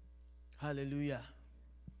 Hallelujah.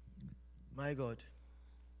 My God.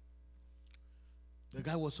 The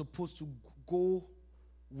guy was supposed to go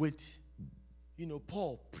with,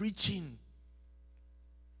 Paul preaching.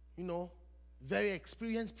 Very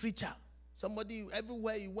experienced preacher. Somebody,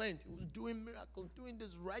 everywhere he went, he was doing miracles, doing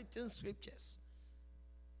this, writing scriptures.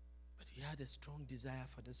 But he had a strong desire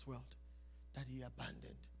for this world that he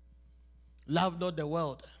abandoned. Love not the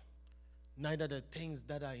world, neither the things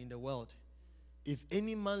that are in the world. If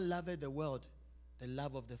any man loveth the world, the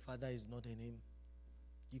love of the Father is not in him.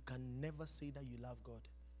 You can never say that you love God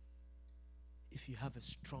if you have a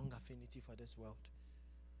strong affinity for this world.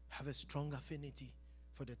 Have a strong affinity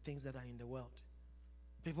for the things that are in the world.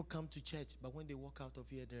 People come to church, but when they walk out of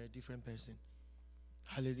here, they're a different person.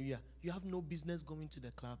 Hallelujah. You have no business going to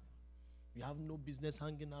the club. You have no business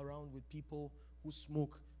hanging around with people who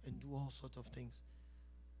smoke and do all sorts of things.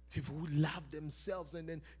 People who love themselves and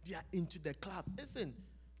then they are into the club. Listen,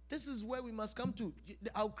 this is where we must come to.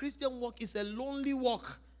 Our Christian walk is a lonely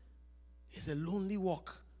walk. It's a lonely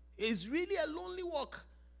walk. It's really a lonely walk.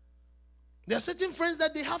 There are certain friends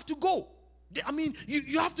that they have to go.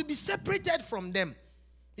 You have to be separated from them.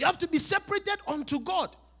 You have to be separated unto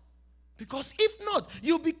God. Because if not,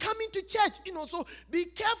 you'll be coming to church. So be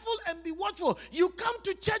careful and be watchful. You come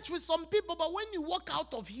to church with some people, but when you walk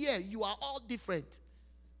out of here, you are all different.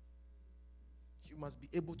 You must be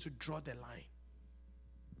able to draw the line.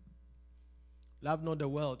 Love not the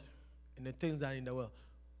world and the things that are in the world.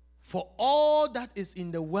 For all that is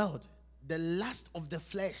in the world, the lust of the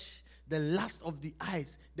flesh, the lust of the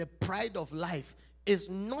eyes, the pride of life, is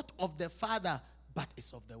not of the Father, but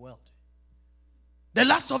is of the world. The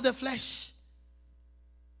lust of the flesh.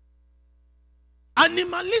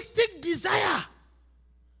 Animalistic desire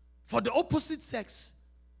for the opposite sex.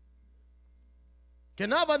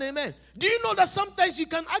 Can I have an amen? Do you know that sometimes you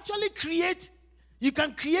can actually create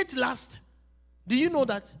lust? Do you know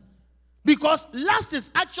that? Because lust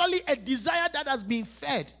is actually a desire that has been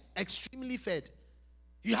fed, extremely fed.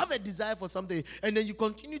 You have a desire for something, and then you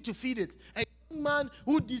continue to feed it. A young man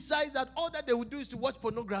who decides that all that they will do is to watch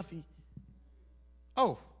pornography.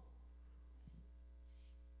 Oh.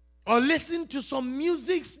 Or listen to some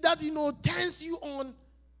music that, turns you on.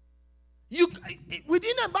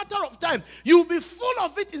 Within a matter of time, you'll be full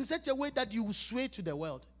of it in such a way that you will sway to the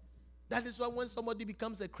world. That is why when somebody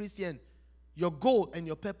becomes a Christian, your goal and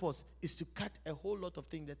your purpose is to cut a whole lot of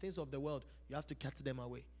things. The things of the world, you have to cut them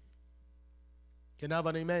away. Can I have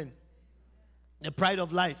an amen? The pride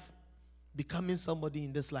of life. Becoming somebody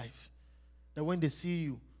in this life. That when they see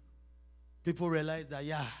you, people realize that,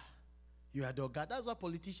 you adore God. That's why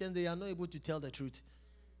politicians, they are not able to tell the truth.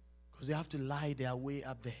 Because they have to lie their way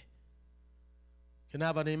up there. Can I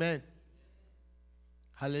have an amen?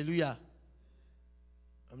 Hallelujah.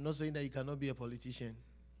 I'm not saying that you cannot be a politician.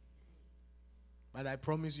 But I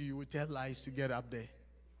promise you, you will tell lies to get up there.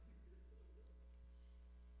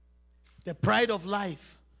 The pride of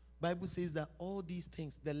life. Bible says that all these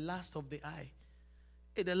things, the lust of the eye.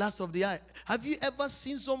 The lust of the eye. Have you ever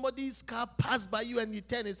seen somebody's car pass by you and you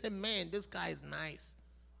turn and say, man, this car is nice?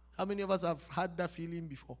 How many of us have had that feeling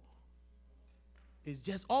before? It's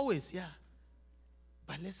just always,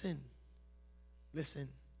 But listen.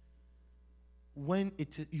 When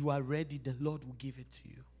you are ready, the Lord will give it to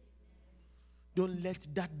you. Don't let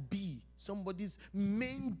that be. Somebody's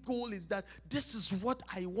main goal is that this is what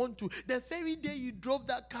I want to. The very day you drove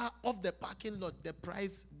that car off the parking lot, the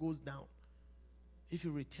price goes down. If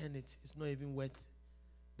you return it, it's not even worth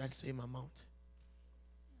that same amount.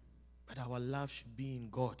 But our love should be in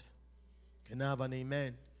God. Can I have an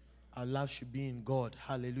amen? Our love should be in God.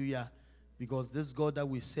 Hallelujah. Because this God that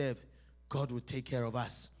we serve, God will take care of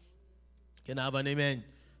us. Can I have an amen?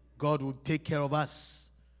 God will take care of us.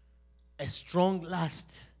 A strong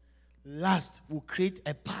lust will create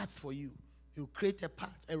a path for you. He will create a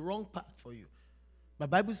path, a wrong path for you. The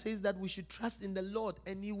Bible says that we should trust in the Lord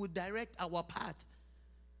and He will direct our path.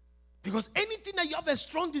 Because anything that you have a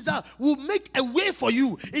strong desire will make a way for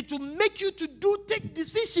you. It will make you to take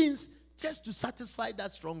decisions just to satisfy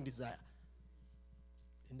that strong desire.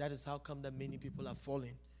 And that is how come that many people are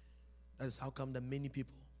falling. That is how come that many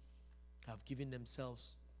people have given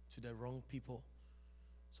themselves to the wrong people.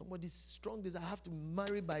 Somebody's strong desire, I have to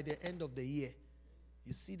marry by the end of the year.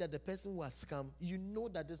 You see that the person who has come, you know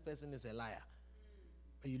that this person is a liar.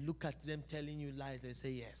 But you look at them telling you lies and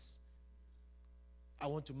say, yes. I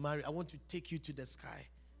want to marry. I want to take you to the sky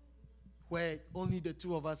where only the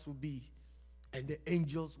two of us will be and the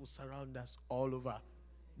angels will surround us all over.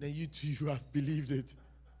 Then you have believed it.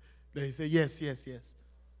 Then you say, yes.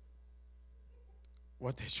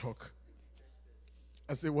 What a shock.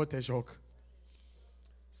 I say, what a shock.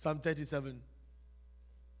 Psalm 37.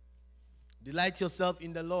 Delight yourself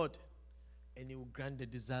in the Lord and He will grant the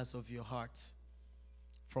desires of your heart.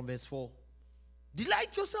 From verse 4.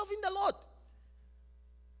 Delight yourself in the Lord.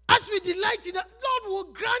 As we delight in the Lord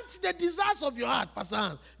will grant the desires of your heart, Pastor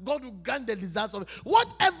Hans. God will grant the desires of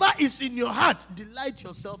whatever is in your heart. Delight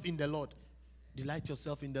yourself in the Lord. Delight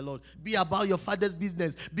yourself in the Lord. Be about your Father's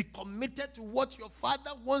business. Be committed to what your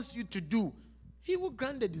Father wants you to do. He will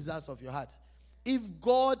grant the desires of your heart. If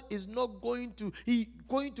God is not going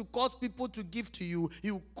to cause people to give to you,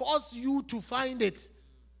 He will cause you to find it,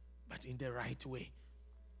 but in the right way.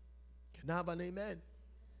 Can I have an amen?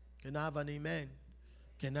 Can I have an amen?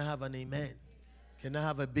 Can I have an amen? Can I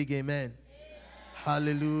have a big amen?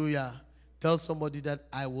 Hallelujah. Tell somebody that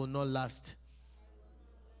I will not last.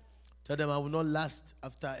 Tell them I will not last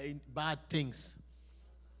after bad things.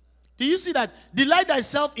 Do you see that? Delight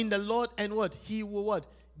thyself in the Lord and what? He will what?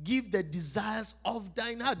 Give the desires of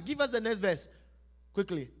thine heart. Give us the next verse.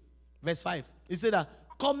 Quickly. Verse 5. He said that,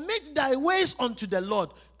 commit thy ways unto the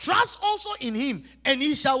Lord. Trust also in Him. And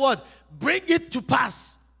He shall what? Bring it to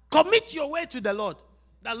pass. Commit your way to the Lord.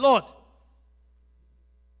 The Lord.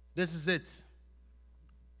 This is it.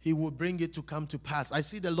 He will bring it to come to pass. I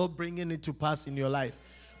see the Lord bringing it to pass in your life.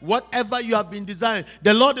 Whatever you have been desiring,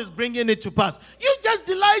 the Lord is bringing it to pass. You just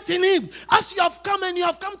delight in Him. As you have come and you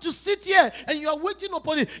have come to sit here and you are waiting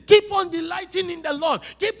upon it, keep on delighting in the Lord.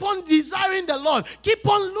 Keep on desiring the Lord. Keep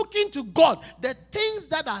on looking to God. The things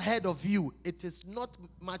that are ahead of you, it is not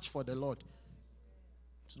much for the Lord.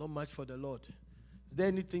 It's not much for the Lord. Is there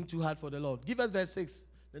anything too hard for the Lord? Give us verse 6,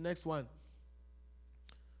 the next one.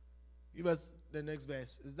 Give us the next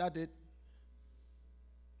verse. Is that it?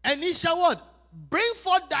 And He shall what? Bring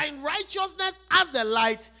forth thine righteousness as the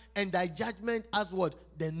light, and thy judgment as what?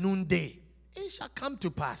 The noonday. It shall come to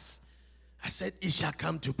pass. I said, it shall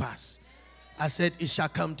come to pass. I said, it shall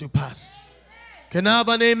come to pass. Can I have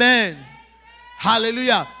an amen?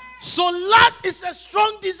 Hallelujah. So lust is a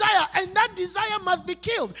strong desire, and that desire must be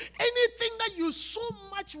killed. Anything that you so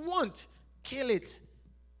much want, kill it.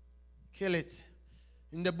 Kill it.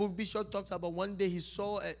 In the book, Bishop talks about one day he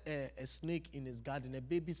saw a snake in his garden, a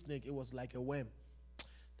baby snake. It was like a worm.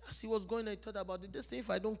 As he was going, I thought about it. This thing, if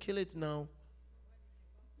I don't kill it now,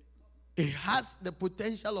 it has the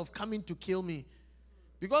potential of coming to kill me.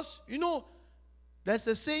 Because, there's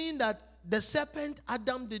a saying that the serpent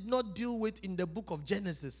Adam did not deal with in the book of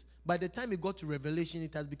Genesis. By the time he got to Revelation,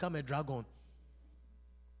 it has become a dragon.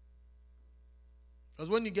 Because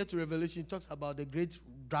when you get to Revelation, it talks about the great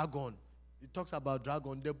dragon. It talks about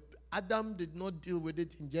dragon. Adam did not deal with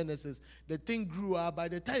it in Genesis. The thing grew up. By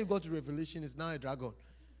the time you got to Revelation, it's now a dragon.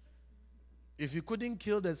 If you couldn't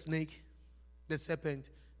kill the snake, the serpent,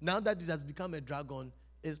 now that it has become a dragon,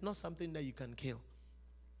 it's not something that you can kill.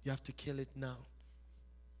 You have to kill it now.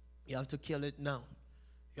 You have to kill it now.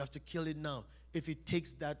 You have to kill it now. If it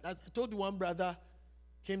takes that. As I told you, one brother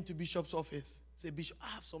came to Bishop's office. Said, Bishop, I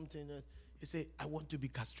have something else. He said, I want to be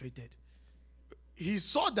castrated. He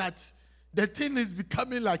saw that the thing is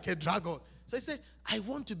becoming like a dragon. So he said, I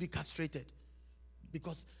want to be castrated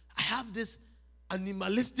because I have this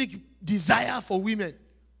animalistic desire for women.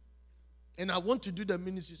 And I want to do the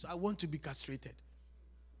ministry, so I want to be castrated.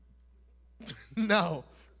 Now,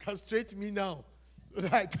 castrate me now so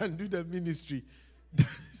that I can do the ministry.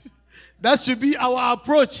 That should be our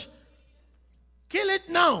approach. Kill it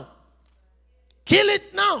now. Kill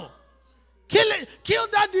it now. Kill it. Kill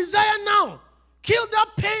that desire now. Kill that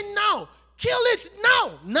pain now. Kill it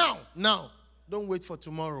now. Now. Don't wait for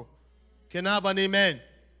tomorrow. Can I have an amen?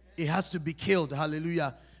 It has to be killed.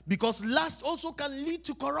 Hallelujah. Because lust also can lead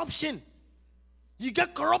to corruption. You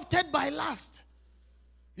get corrupted by lust.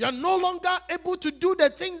 You are no longer able to do the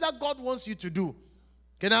things that God wants you to do.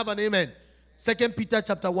 Can I have an amen? 2 Peter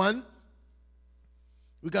chapter 1.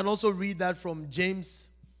 We can also read that from James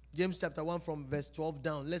chapter 1 from verse 12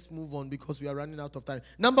 down. Let's move on because we are running out of time.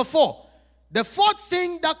 Number 4. The fourth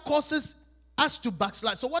thing that causes us to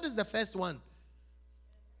backslide. So what is the first one?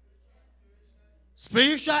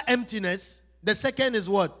 Spiritual emptiness. The second is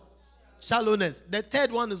what? Shallowness. The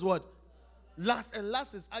third one is what? Lust. And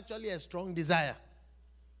lust is actually a strong desire.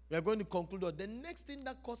 We are going to conclude that the next thing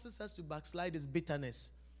that causes us to backslide is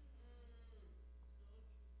bitterness.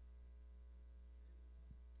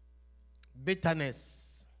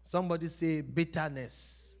 Bitterness. Somebody say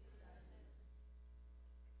bitterness.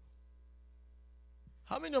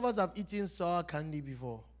 How many of us have eaten sour candy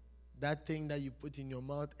before? That thing that you put in your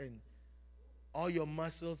mouth and all your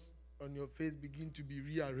muscles on your face begin to be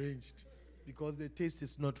rearranged because the taste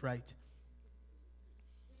is not right.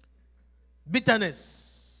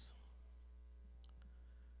 Bitterness.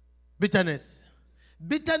 Bitterness.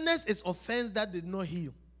 Bitterness is offense that did not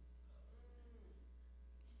heal.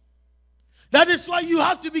 That is why you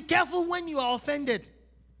have to be careful when you are offended.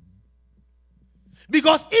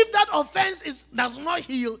 Because if that offense does not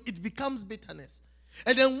heal, it becomes bitterness.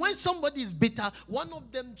 And then when somebody is bitter, one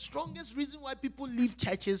of the strongest reasons why people leave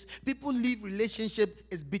churches, people leave relationships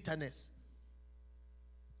is bitterness.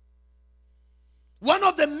 One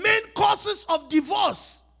of the main causes of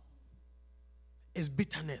divorce is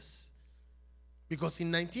bitterness. Because in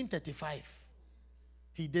 1935,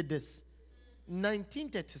 he did this.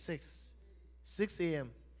 1936, 6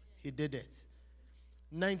 a.m., he did it.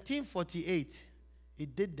 1948, he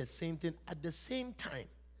did the same thing at the same time.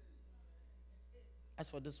 As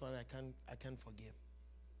for this one, I can't forgive.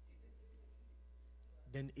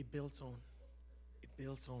 Then it builds on. It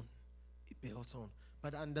builds on. It builds on.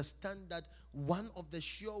 But understand that one of the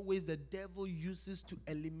sure ways the devil uses to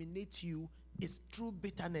eliminate you is through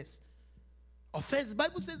bitterness. Offense. The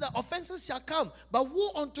Bible says that offenses shall come, but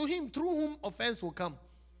woe unto him through whom offense will come.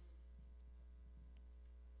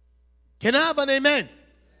 Can I have an amen?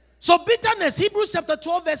 So bitterness, Hebrews chapter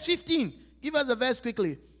 12 verse 15. Give us a verse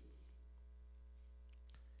quickly.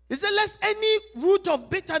 He said, lest any root of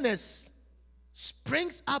bitterness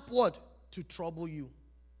springs upward to trouble you.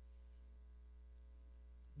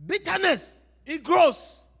 Bitterness, it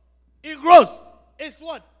grows. It grows. It's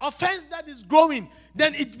what? Offense that is growing.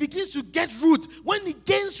 Then it begins to get root. When it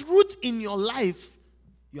gains root in your life,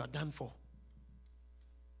 you are done for.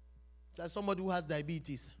 It's like somebody who has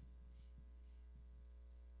diabetes.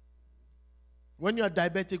 When you are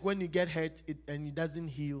diabetic, when you get hurt and it doesn't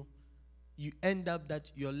heal, you end up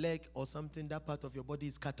that your leg or something, that part of your body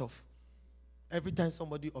is cut off. Every time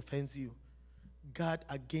somebody offends you, guard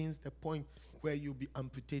against the point where you'll be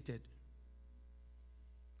amputated.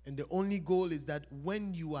 And the only goal is that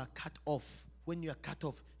when you are cut off,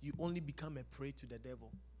 you only become a prey to the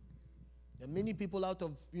devil. There are many people out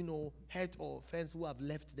of, hurt or offense who have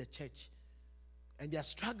left the church. And they are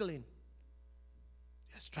struggling.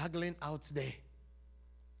 They are struggling out there.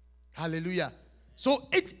 Hallelujah. So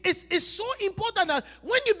it's so important that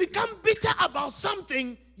when you become bitter about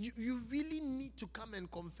something, you really need to come and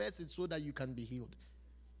confess it so that you can be healed.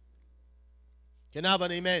 Can I have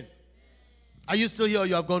an amen? Are you still here or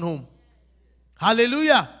you have gone home?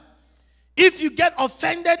 Hallelujah. If you get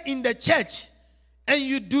offended in the church and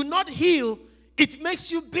you do not heal, it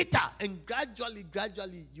makes you bitter, and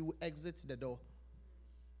gradually you will exit the door.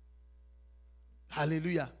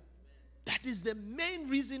 Hallelujah. That is the main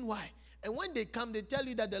reason why. And when they come, they tell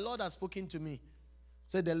you that the Lord has spoken to me.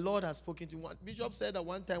 Say, the Lord has spoken to me. Bishop said that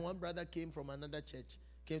one time one brother came from another church,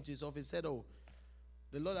 came to his office, said, oh,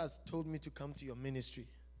 the Lord has told me to come to your ministry.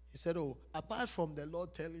 He said, oh, apart from the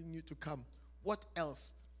Lord telling you to come, what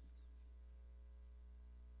else?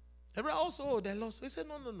 Everyone also, oh, the Lord. He said,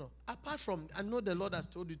 no. Apart from, I know the Lord has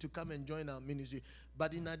told you to come and join our ministry.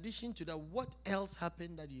 But in addition to that, what else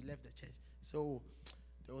happened that you left the church? So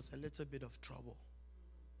there was a little bit of trouble.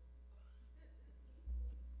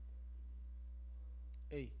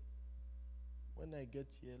 Hey, when I get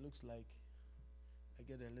here, it looks like I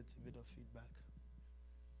get a little bit of feedback.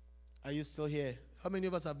 Are you still here? How many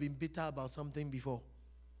of us have been bitter about something before?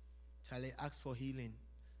 Charlie, ask for healing.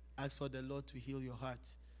 Ask for the Lord to heal your heart.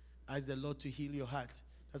 Ask the Lord to heal your heart.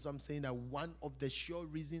 That's what I'm saying, that one of the sure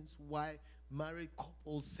reasons why married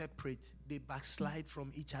couples separate, they backslide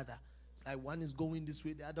from each other. It's like one is going this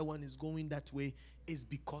way, the other one is going that way, is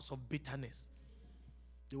because of bitterness.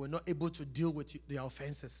 They were not able to deal with their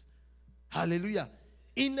offenses. Hallelujah.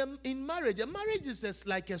 In marriage, a marriage is just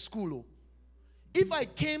like a school. If I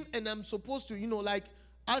came and I'm supposed to, like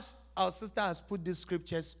as our sister has put these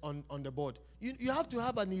scriptures on the board, you have to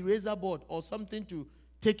have an eraser board or something to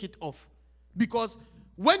take it off. Because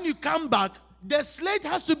when you come back, the slate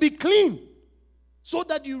has to be clean so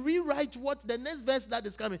that you rewrite what the next verse that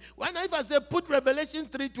is coming. If I say put Revelation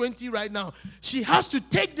 3:20 right now, she has to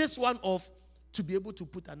take this one off to be able to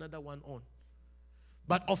put another one on.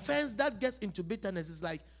 But offense that gets into bitterness is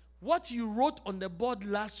like what you wrote on the board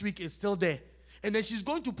last week is still there. And then she's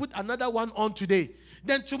going to put another one on today.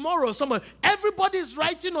 Then tomorrow, everybody is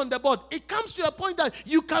writing on the board. It comes to a point that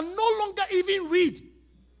you can no longer even read.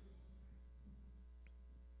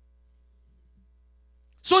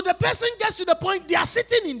 So the person gets to the point, they are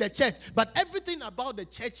sitting in the church, but everything about the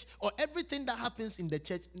church or everything that happens in the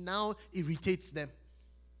church now irritates them.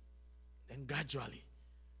 And gradually.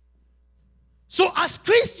 So as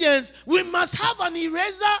Christians, we must have an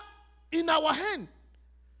eraser in our hand.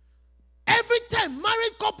 Every time,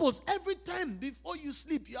 married couples, every time before you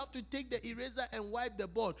sleep, you have to take the eraser and wipe the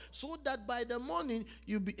board so that by the morning,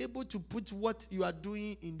 you'll be able to put what you are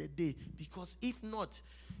doing in the day. Because if not,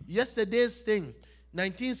 yesterday's thing,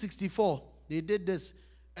 1964, they did this.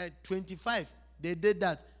 At 25, they did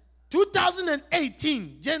that.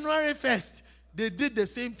 2018, January 1st, they did the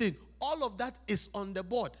same thing. All of that is on the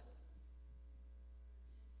board.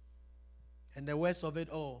 And the worst of it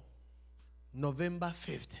all, November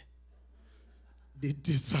 5th, they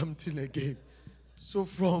did something again. So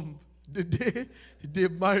from the day they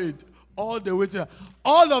married, all the way to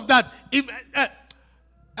all of that.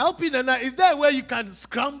 LP Nana, is there a way you can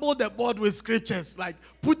scramble the board with scriptures? Like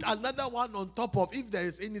put another one on top of, if there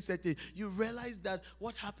is any setting. You realize that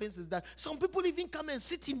what happens is that some people even come and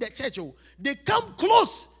sit in the church. Oh, they come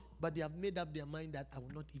close, but they have made up their mind that I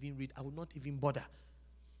will not even read. I will not even bother.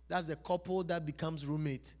 That's the couple that becomes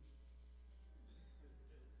roommate.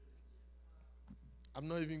 I'm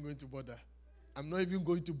not even going to bother. I'm not even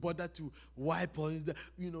going to bother to wipe or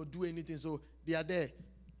do anything. So they are there.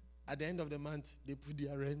 At the end of the month, they put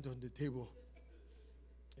their rent on the table.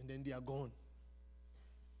 And then they are gone.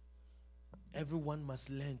 Everyone must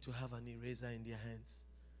learn to have an eraser in their hands.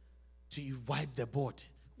 To wipe the board.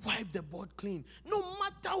 Wipe the board clean. No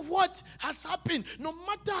matter what has happened, no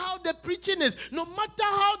matter how the preaching is, no matter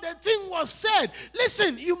how the thing was said,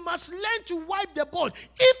 listen, you must learn to wipe the board.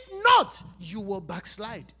 If not, you will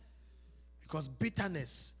backslide. Because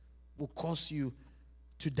bitterness will cause you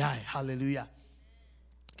to die. Hallelujah.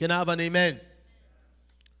 Can I have an amen?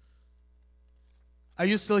 Are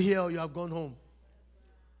you still here or you have gone home?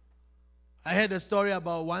 I heard a story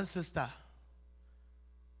about one sister.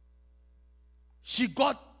 She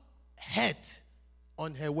got hurt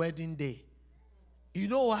on her wedding day. You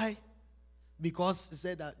know why? Because he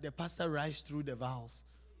said that the pastor rushed through the vows.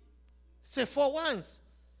 Say, for once,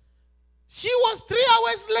 she was 3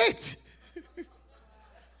 hours late.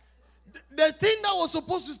 The thing that was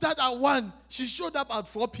supposed to start at 1, she showed up at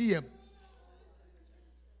 4 p.m.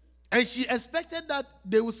 And she expected that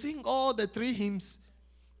they would sing all the 3 hymns.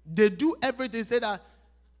 They do everything. Say that,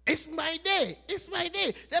 it's my day. It's my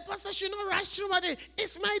day. The pastor should not rush through my day.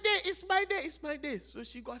 It's my day. It's my day. It's my day. So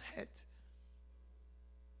she got hurt.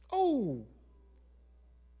 Oh.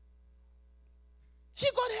 She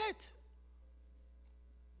got hurt.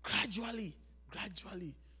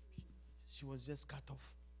 Gradually, she was just cut off.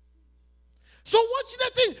 So what's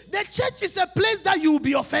the thing? The church is a place that you will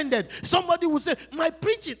be offended. Somebody will say, my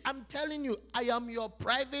preaching, I'm telling you, I am your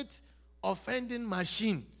private offending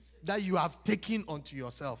machine that you have taken onto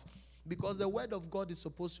yourself. Because the word of God is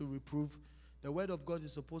supposed to reprove. The word of God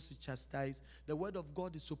is supposed to chastise. The word of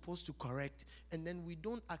God is supposed to correct. And then we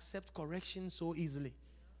don't accept correction so easily.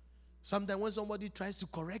 Sometimes when somebody tries to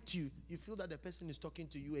correct you, you feel that the person is talking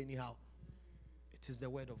to you anyhow. It is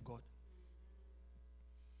the word of God.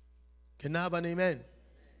 Can I have an amen?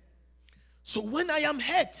 So when I am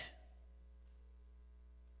hurt,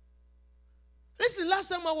 listen, last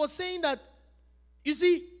time I was saying that, you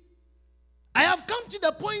see, I have come to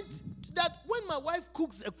the point that when my wife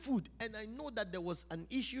cooks a food and I know that there was an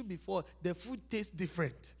issue before, the food tastes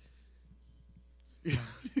different. You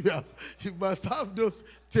must have those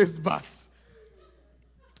taste buds.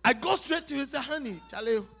 I go straight to her and say, honey,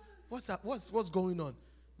 Charlie, what's up? What's going on?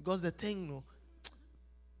 Because the thing, no,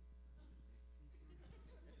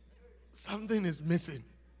 something is missing.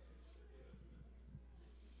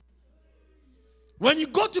 When you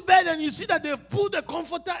go to bed and you see that they've pulled the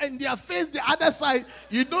comforter and they have faced the other side,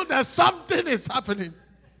 you know that something is happening.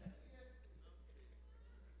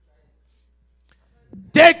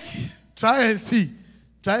 Try and see.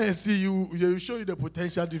 You show you the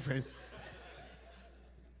potential difference.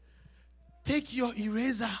 Take your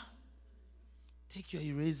eraser.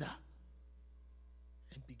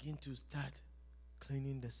 And begin to start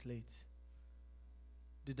cleaning the slate.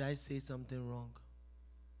 Did I say something wrong?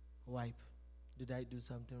 Wipe. Did I do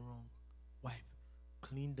something wrong? Wipe.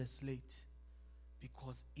 Clean the slate.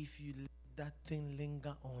 Because if you let that thing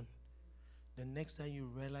linger on, the next time you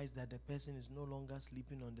realize that the person is no longer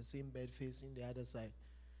sleeping on the same bed facing the other side,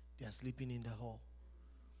 they are sleeping in the hall.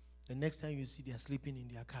 The next time you see they are sleeping in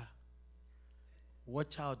their car.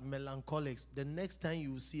 Watch out, melancholics. The next time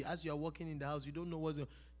you see, as you are walking in the house, you don't know what's going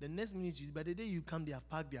on. The next minute, by the day you come, they have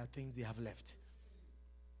packed their things, they have left.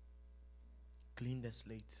 Clean the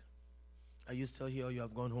slate. Are you still here or you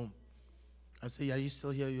have gone home? I say, are you still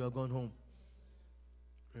here or you have gone home?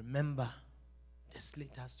 Remember, the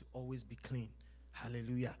slate has to always be clean.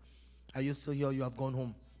 Hallelujah. Are you still here or you have gone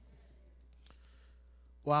home?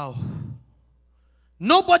 Wow.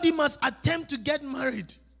 Nobody must attempt to get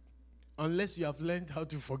married unless you have learned how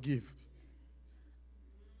to forgive.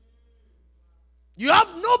 You have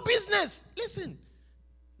no business. Listen.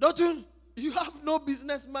 You have no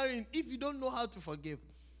business marrying if you don't know how to forgive.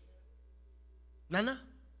 Nana?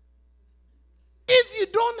 If you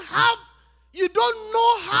don't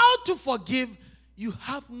know how to forgive, you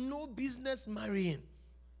have no business marrying.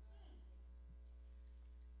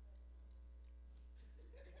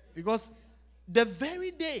 Because the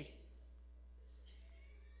very day,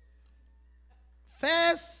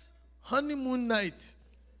 first honeymoon night,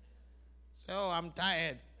 so I'm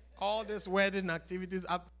tired. All these wedding activities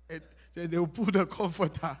up, then they'll pull the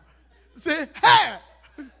comforter. Say, hey!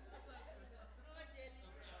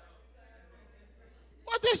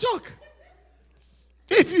 What a shock.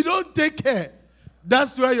 If you don't take care,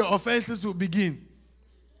 that's where your offenses will begin.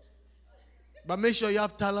 But make sure you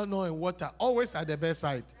have Tylenol and water, always at the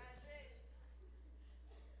bedside.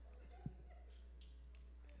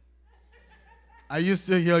 Are you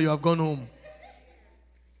still here? You have gone home.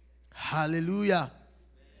 Hallelujah.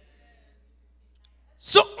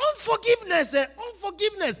 So unforgiveness.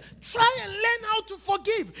 Try and learn how to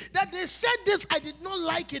forgive. That they said this, I did not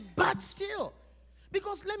like it, but still.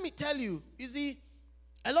 Because let me tell you, you see,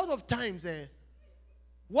 a lot of times,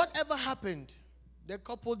 whatever happened, The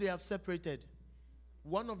couple, they have separated.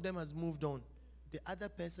 One of them has moved on. The other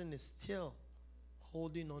person is still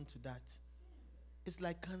holding on to that. It's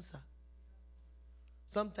like cancer.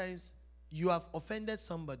 Sometimes you have offended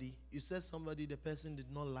somebody. You said somebody, the person did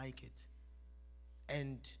not like it.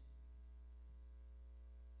 And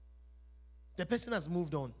the person has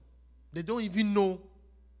moved on. They don't even know.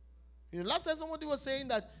 Last time somebody was saying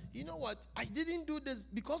that, you know what, I didn't do this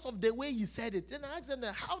because of the way you said it. Then I asked them,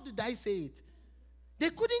 how did I say it? They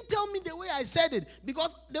couldn't tell me the way I said it,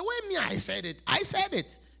 because the way I said it,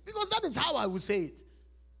 because that is how I would say it.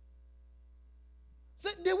 So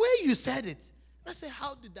the way you said it, I said,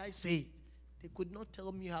 how did I say it? They could not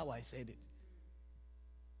tell me how I said it.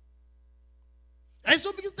 And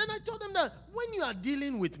so, because then I told them that when you are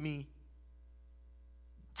dealing with me,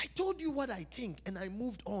 I told you what I think and I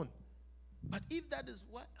moved on. But if that is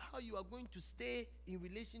how you are going to stay in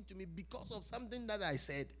relation to me because of something that I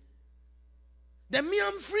said, then me,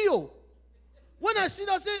 I'm free. When I see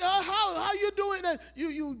that, I say, how you doing? And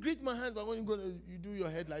you greet my hands, but when you do your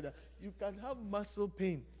head like that, you can have muscle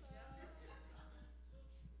pain.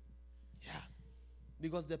 Yeah.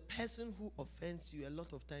 Because the person who offends you, a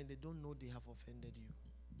lot of times, they don't know they have offended you.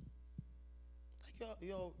 Like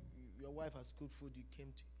your wife has cooked food, you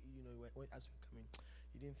came to, as you're coming,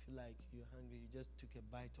 you didn't feel like you're hungry, you just took a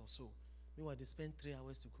bite or so. Meanwhile, they spent 3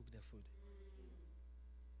 hours to cook the food.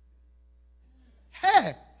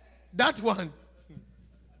 Hey, that one.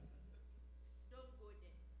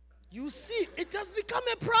 You see, it has become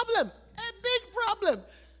a problem, a big problem.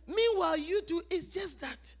 Meanwhile, you two, it's just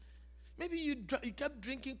that maybe you kept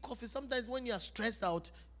drinking coffee. Sometimes when you are stressed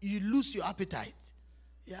out, you lose your appetite.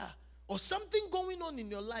 Yeah. Or something going on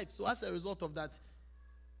in your life. So as a result of that,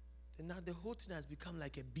 then now the whole thing has become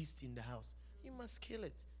like a beast in the house. You must kill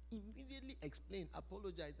it. Immediately explain,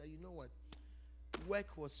 apologize that, you know what,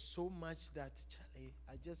 work was so much that, Charlie,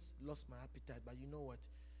 I just lost my appetite. But you know what,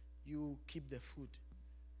 you keep the food.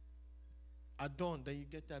 At dawn, then you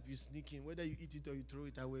get up, you sneak in. Whether you eat it or you throw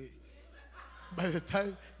it away, by the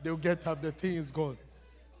time they'll get up, the thing is gone.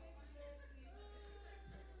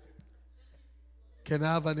 Can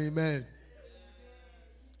I have an amen?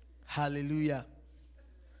 Hallelujah.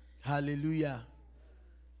 Hallelujah.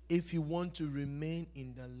 If you want to remain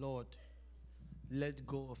in the Lord, let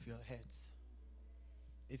go of your heads.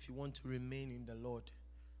 If you want to remain in the Lord,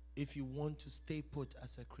 if you want to stay put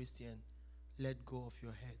as a Christian, let go of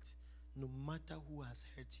your head. No matter who has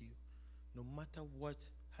hurt you, no matter what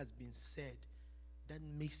has been said that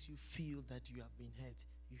makes you feel that you have been hurt,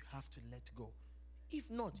 you have to let go. If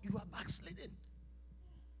not, you are backslidden.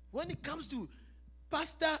 When it comes to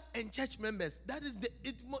pastor and church members, that is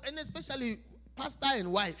and especially pastor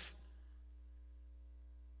and wife.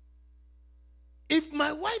 If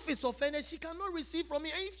my wife is offended, she cannot receive from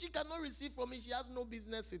me. And if she cannot receive from me, she has no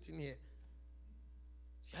business sitting here.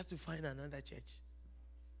 She has to find another church.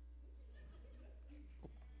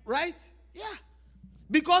 Right? Yeah.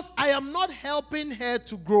 Because I am not helping her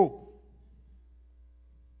to grow.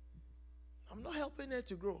 I'm not helping her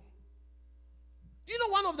to grow. Do you know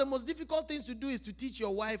one of the most difficult things to do is to teach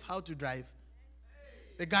your wife how to drive?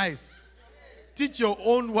 The guys. Teach your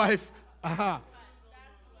own wife. Yeah.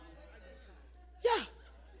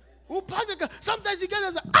 Who park the car? Sometimes you get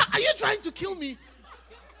there, are you trying to kill me?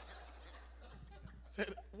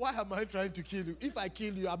 Said, why am I trying to kill you? If I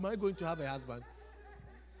kill you, am I going to have a husband?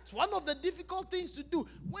 It's one of the difficult things to do.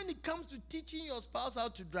 When it comes to teaching your spouse how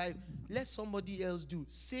to drive, let somebody else do.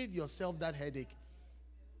 Save yourself that headache.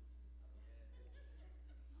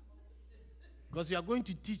 Because you are going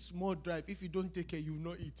to teach small drive. If you don't take care, you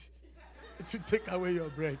will not eat. To take away your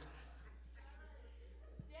bread.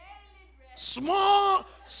 Small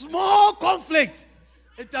conflict.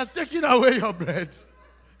 It has taken away your bread.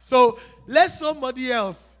 So let somebody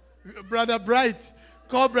else. Brother Bright.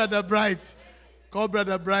 Call Brother Bright. Call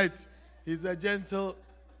Brother Bright. He's a gentle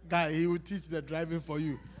guy. He will teach the driving for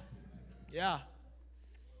you. Yeah.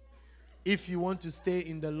 If you want to stay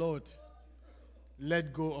in the Lord,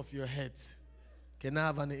 let go of your head. Can I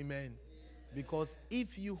have an amen? Because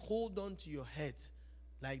if you hold on to your head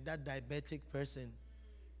like that diabetic person,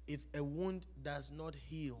 if a wound does not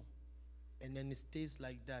heal and then it stays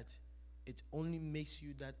like that, it only makes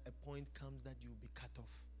you that a point comes that you'll be cut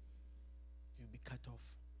off. You'll be cut off.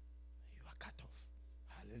 You are cut off.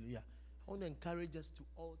 Hallelujah. I want to encourage us to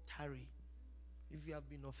all tarry. If you have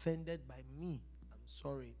been offended by me, I'm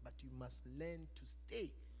sorry, but you must learn to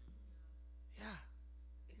stay.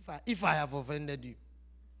 Yeah. If I have offended you.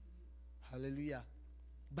 Hallelujah.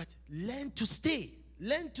 But learn to stay.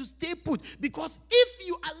 Learn to stay put. Because if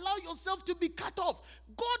you allow yourself to be cut off,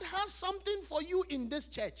 God has something for you in this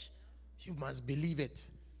church. You must believe it.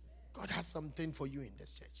 God has something for you in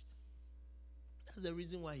this church. That's the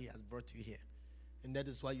reason why he has brought you here. And that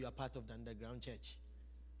is why you are part of the underground church.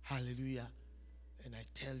 Hallelujah. And I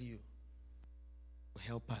tell you,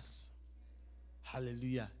 help us.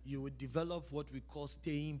 Hallelujah. You will develop what we call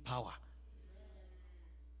staying power.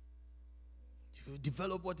 You will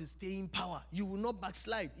develop what is staying power. You will not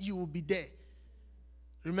backslide. You will be there.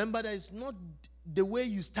 Remember that it's not the way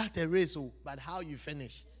you start a race, but how you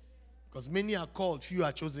finish. Because many are called, few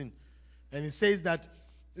are chosen. And it says that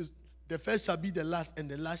the first shall be the last, and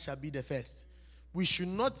the last shall be the first. We should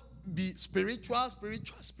not be spiritual.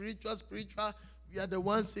 We are the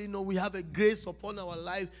ones saying, no, we have a grace upon our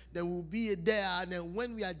lives. There will be there. And then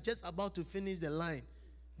when we are just about to finish the line,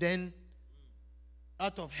 then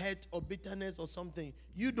out of hate or bitterness or something,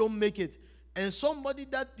 you don't make it. And somebody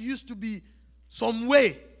that used to be some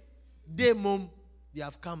way, they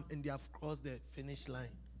have come and they have crossed the finish line.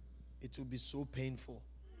 It will be so painful.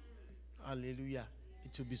 Hallelujah.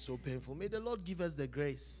 It will be so painful. May the Lord give us the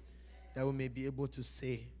grace that we may be able to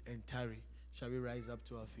say and tarry. Shall we rise up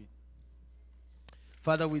to our feet?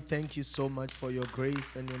 Father, we thank you so much for your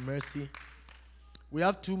grace and your mercy. We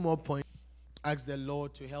have 2 more points. Ask the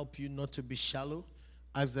Lord to help you not to be shallow.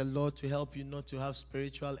 Ask the Lord to help you not to have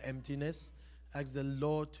spiritual emptiness. Ask the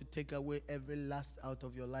Lord to take away every lust out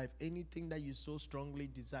of your life. Anything that you so strongly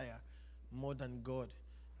desire more than God,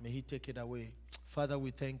 may he take it away. Father, we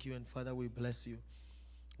thank you, and Father, we bless you.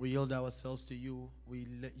 We yield ourselves to you. We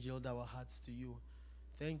yield our hearts to you.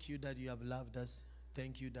 Thank you that you have loved us.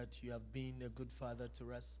 Thank you that you have been a good father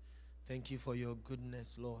to us. Thank you for your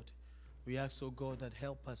goodness, Lord. We ask, oh God, that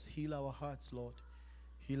help us. Heal our hearts, Lord.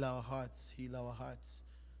 Heal our hearts. Heal our hearts.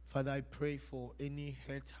 Father, I pray for any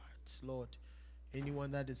hurt hearts, Lord.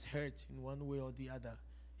 Anyone that is hurt in one way or the other,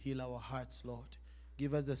 heal our hearts, Lord.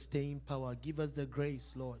 Give us the staying power. Give us the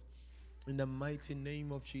grace, Lord. In the mighty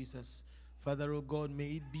name of Jesus. Father, oh God, may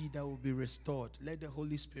it be that we'll be restored. Let the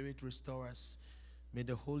Holy Spirit restore us. May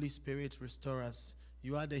the Holy Spirit restore us.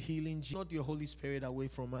 You are the healing, not your Holy Spirit away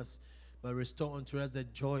from us, but restore unto us the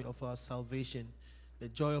joy of our salvation. The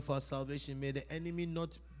joy of our salvation. May the enemy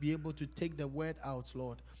not be able to take the word out,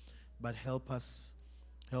 Lord, but help us.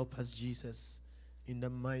 Help us, Jesus, in the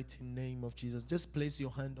mighty name of Jesus. Just place your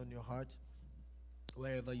hand on your heart.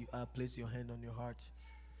 Wherever you are, place your hand on your heart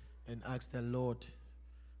and ask the Lord.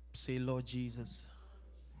 Say, Lord Jesus,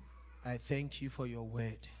 I thank you for your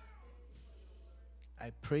word.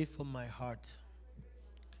 I pray for my heart,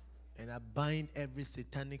 and I bind every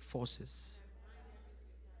satanic forces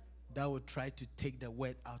that will try to take the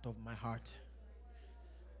word out of my heart.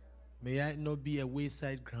 May I not be a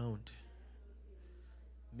wayside ground.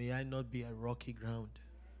 May I not be a rocky ground,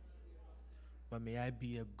 but may I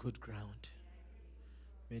be a good ground.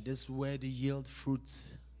 May this word yield fruits.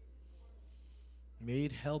 May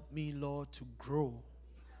it help me, Lord, to grow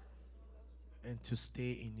and to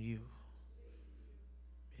stay in you.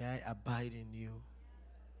 May I abide in you.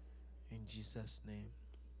 In Jesus' name,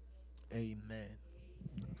 amen.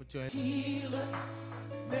 Put your hand.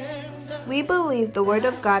 We believe the Word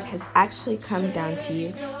of God has actually come down to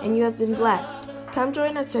you, and you have been blessed. Come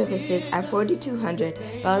join our services at 4200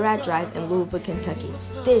 Belrad Drive in Louisville, Kentucky.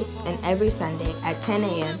 This and every Sunday at 10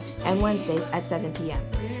 a.m. and Wednesdays at 7 p.m.